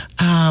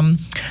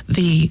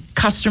 the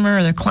customer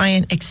or the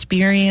client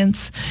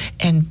experience,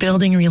 and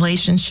building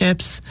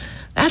relationships.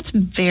 That's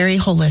very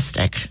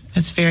holistic.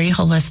 It's very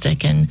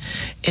holistic, and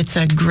it's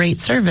a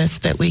great service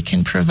that we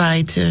can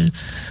provide to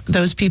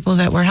those people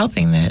that we're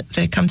helping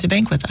that come to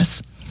bank with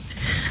us.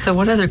 So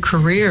what other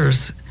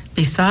careers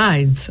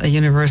besides a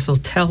universal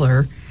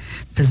teller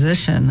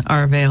position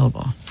are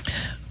available?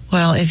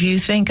 Well, if you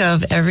think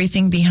of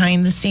everything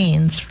behind the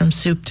scenes from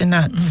soup to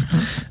nuts,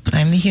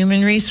 I'm the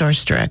human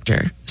resource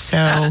director.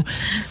 So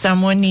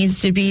someone needs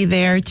to be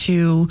there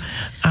to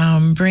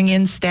bring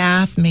in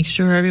staff, make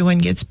sure everyone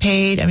gets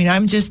paid. I mean,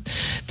 I'm just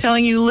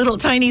telling you little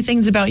tiny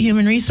things about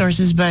human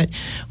resources, but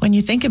when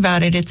you think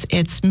about it,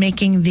 it's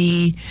making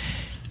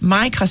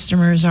my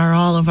customers are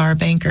all of our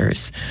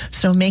bankers.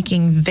 So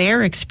making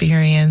their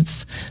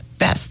experience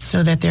best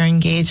so that they're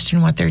engaged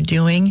in what they're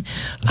doing.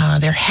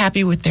 They're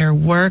happy with their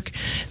work.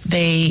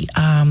 They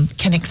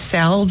can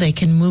excel. They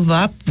can move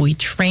up. We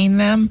train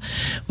them.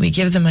 We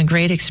give them a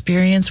great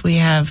experience. We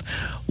have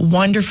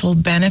wonderful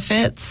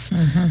benefits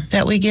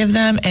that we give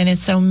them. And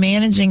it's so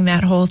managing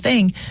that whole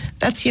thing,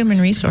 that's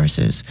human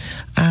resources.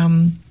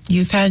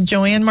 You've had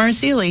Joanne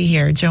Marsili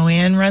here.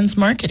 Joanne runs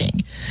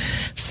marketing.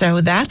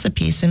 So that's a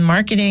piece in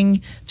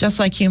marketing, just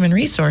like human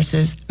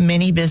resources.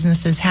 Many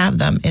businesses have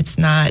them. It's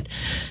not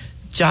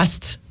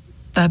just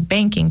the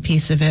banking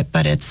piece of it,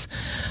 but it's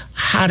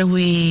how do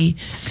we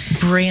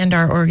brand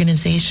our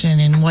organization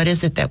and what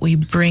is it that we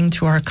bring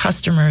to our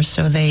customers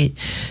so they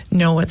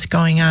know what's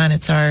going on.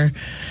 It's our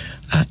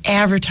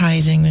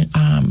advertising,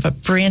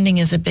 but branding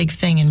is a big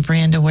thing, and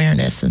brand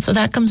awareness. And so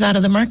that comes out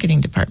of the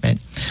marketing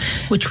department.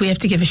 Which we have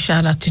to give a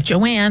shout out to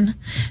Joanne,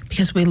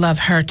 because we love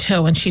her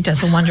too, and she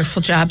does a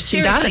wonderful job.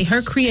 Seriously,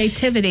 her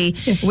creativity.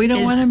 We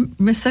don't want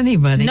to miss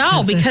anybody.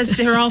 No, because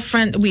they're all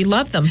friends. We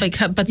love them,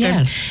 but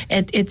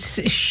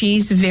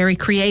she's very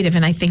creative,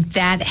 and I think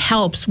that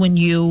helps when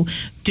you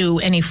do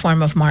any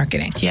form of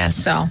marketing.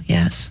 Yes.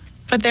 Yes.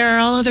 But there are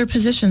all other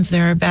positions.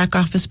 There are back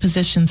office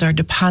positions, our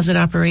deposit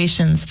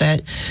operations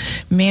that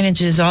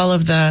manages all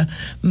of the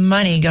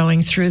money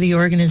going through the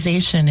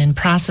organization and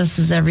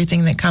processes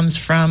everything that comes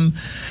from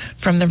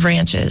the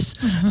branches.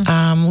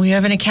 We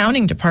have an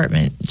accounting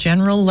department,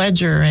 general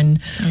ledger, and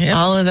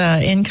all of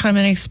the income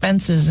and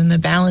expenses and the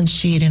balance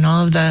sheet and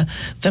all of the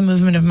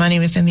movement of money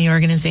within the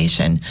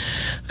organization.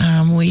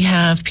 We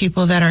have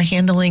people that are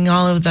handling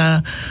all of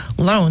the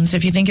loans.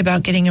 If you think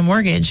about getting a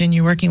mortgage and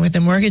you're working with a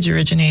mortgage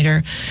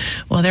originator,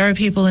 well, there are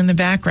people in the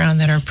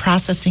background that are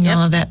processing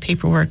all of that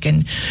paperwork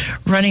and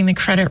running the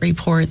credit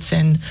reports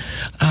and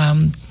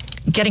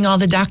getting all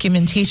the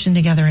documentation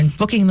together and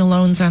booking the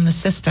loans on the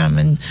system.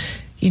 And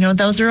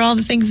those are all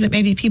the things that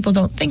maybe people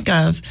don't think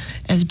of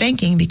as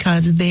banking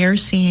because they're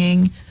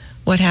seeing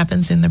what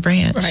happens in the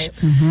branch. Right.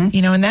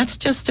 And that's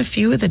just a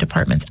few of the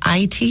departments.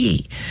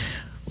 IT.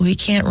 We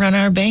can't run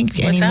our bank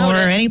anymore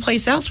or any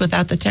place else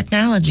without the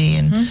technology.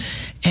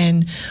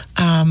 And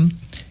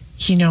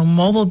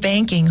mobile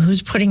banking,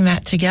 who's putting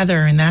that together?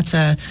 And that's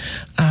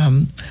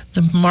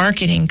the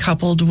marketing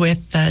coupled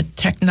with the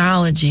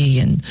technology.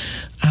 And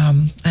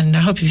I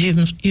hope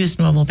you've used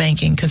mobile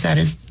banking, because that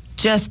is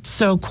just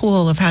so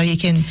cool of how you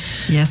can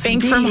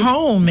bank from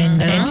home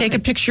and take a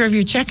picture of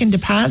your check and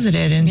deposit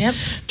it and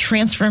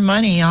transfer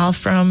money all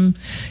from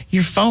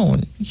your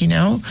phone,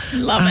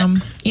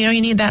 Love it.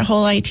 You need that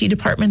whole IT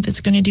department that's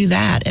going to do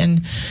that.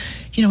 And,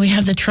 we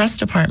have the trust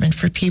department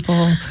for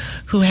people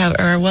who have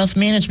our wealth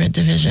management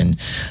division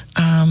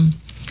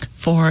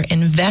for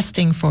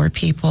investing for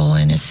people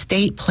and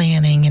estate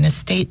planning and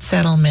estate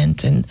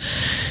settlement. And,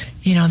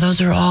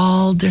 those are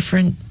all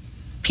different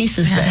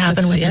pieces that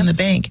happen within the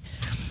bank.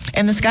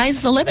 And the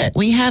sky's the limit.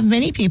 We have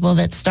many people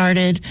that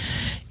started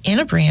in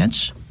a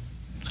branch.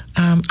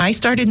 I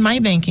started my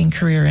banking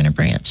career in a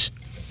branch,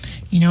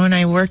 and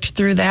I worked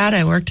through that.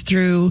 I worked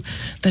through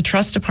the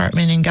trust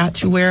department and got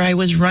to where I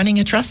was running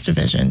a trust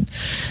division.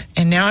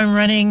 And now I'm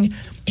running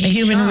a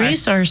human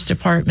resource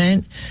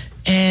department,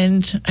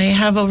 and I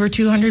have over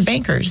 200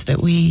 bankers that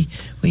we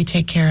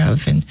take care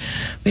of. And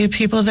we have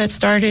people that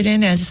started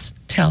in as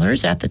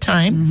tellers at the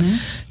time,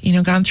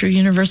 gone through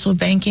universal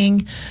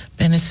banking,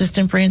 been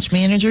assistant branch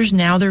managers.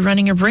 Now they're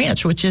running a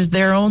branch, which is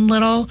their own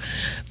little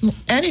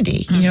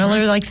entity.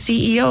 They're like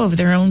CEO of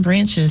their own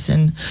branches.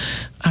 And,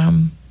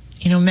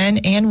 men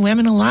and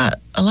women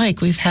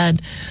alike. We've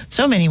had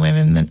so many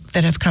women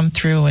that have come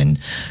through, and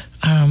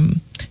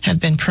have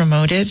been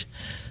promoted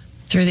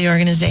through the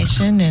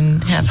organization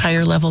and have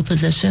higher level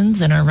positions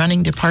and are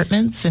running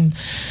departments. And,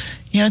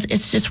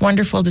 it's just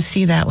wonderful to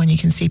see that when you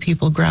can see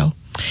people grow.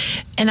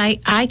 And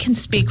I can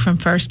speak from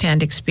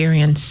firsthand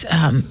experience,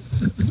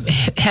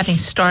 having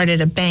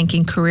started a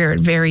banking career at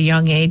a very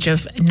young age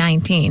of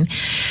 19.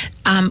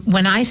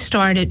 When I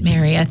started,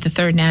 Mary, at the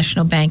Third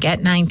National Bank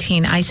at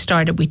 19,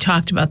 we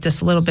talked about this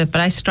a little bit,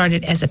 but I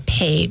started as a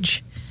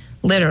page,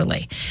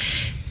 literally.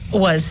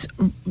 Was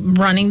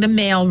running the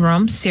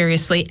mailroom,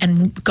 seriously,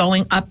 and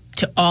going up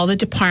to all the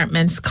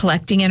departments,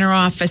 collecting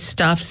interoffice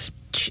stuff,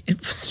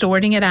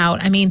 sorting it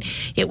out. I mean,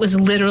 it was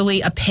literally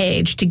a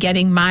page to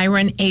getting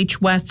Myron H.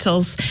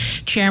 Wetzel's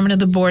chairman of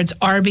the board's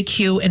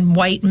barbecue and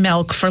white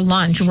milk for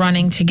lunch,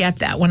 running to get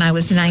that when I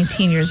was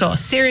 19 years old.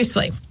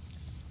 Seriously.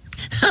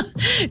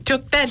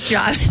 Took that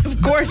job.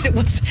 Of course, it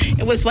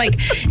was like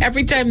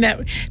every time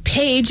that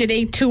page at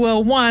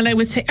 8201, I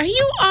would say, "Are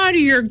you out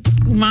of your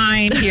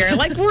mind here?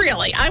 Like,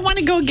 really? I want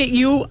to go get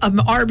you a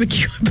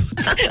barbecue."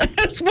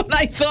 That's what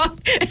I thought.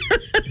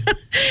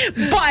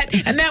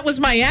 And that was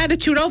my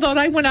attitude. Although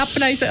I went up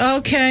and I said,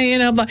 "Okay,"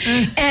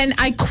 and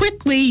I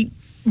quickly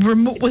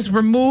was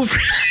removed.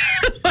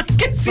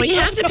 Well, you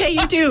have to pay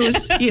your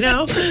dues,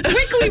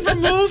 Quickly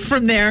removed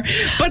from there.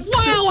 But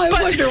wow, I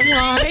wonder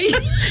why.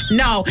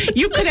 No,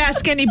 you could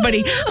ask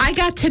anybody. I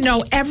got to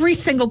know every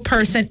single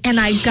person, and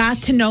I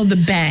got to know the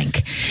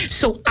bank.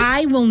 So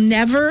I will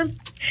never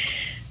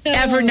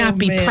ever not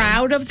be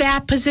proud of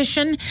that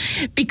position,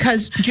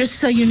 because just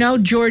so you know,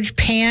 George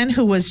Pan,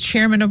 who was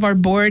chairman of our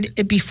board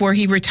before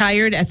he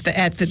retired at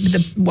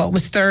the what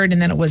was Third,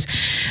 and then it was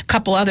a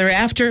couple other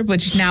after,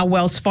 which is now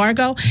Wells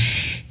Fargo.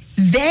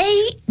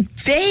 They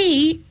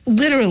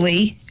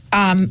literally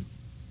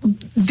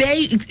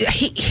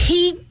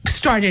he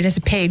started as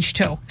a page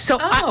too. So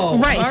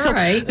right. All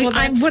right. Well,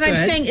 what I'm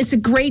saying, it's a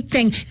great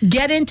thing.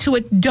 Get into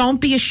it. Don't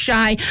be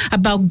shy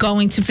about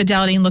going to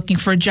Fidelity and looking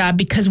for a job,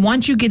 because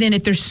once you get in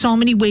it, there's so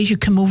many ways you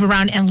can move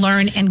around and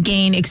learn and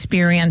gain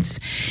experience.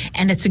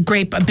 And it's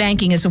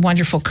banking is a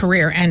wonderful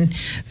career, and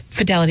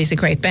Fidelity is a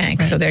great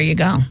bank. Right. So there you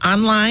go.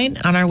 Online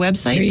on our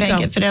website,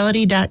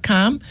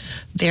 bankatfidelity.com.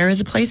 There is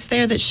a place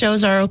there that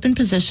shows our open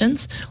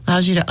positions,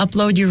 allows you to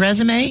upload your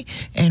resume,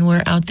 and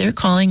we're out there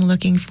calling,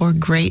 looking for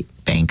great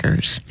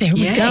bankers. There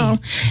we go.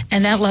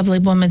 And that lovely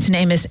woman's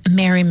name is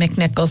Mary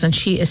McNichols, and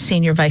she is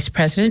Senior Vice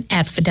President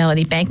at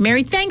Fidelity Bank.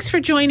 Mary, thanks for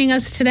joining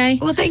us today.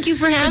 Well, thank you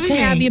for having me. Good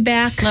to have you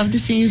back. Love to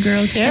see you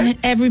girls here. And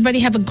everybody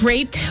have a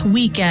great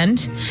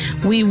weekend.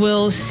 We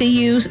will see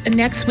you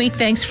next week.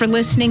 Thanks for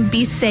listening.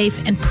 Be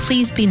safe, and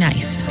please be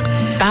nice.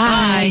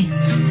 Bye.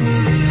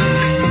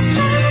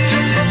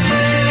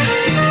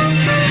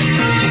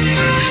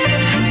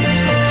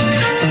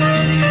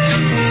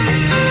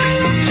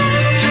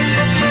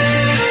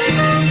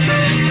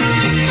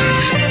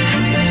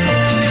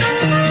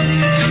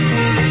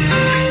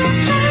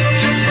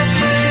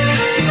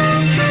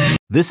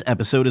 This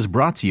episode is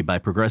brought to you by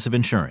Progressive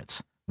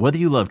Insurance. Whether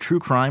you love true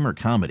crime or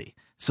comedy,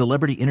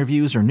 celebrity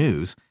interviews or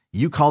news,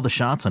 you call the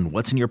shots on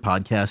what's in your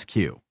podcast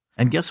queue.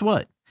 And guess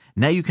what?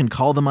 Now you can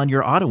call them on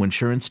your auto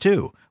insurance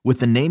too, with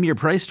the Name Your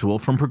Price tool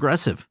from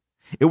Progressive.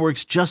 It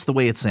works just the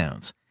way it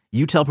sounds.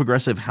 You tell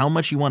Progressive how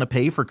much you want to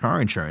pay for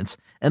car insurance,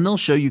 and they'll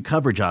show you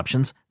coverage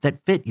options that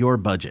fit your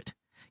budget.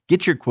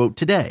 Get your quote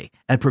today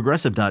at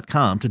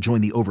Progressive.com to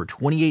join the over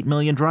 28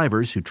 million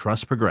drivers who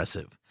trust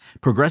Progressive.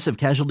 Progressive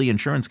Casualty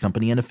Insurance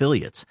Company and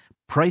Affiliates.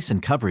 Price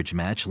and coverage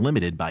match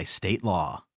limited by state law.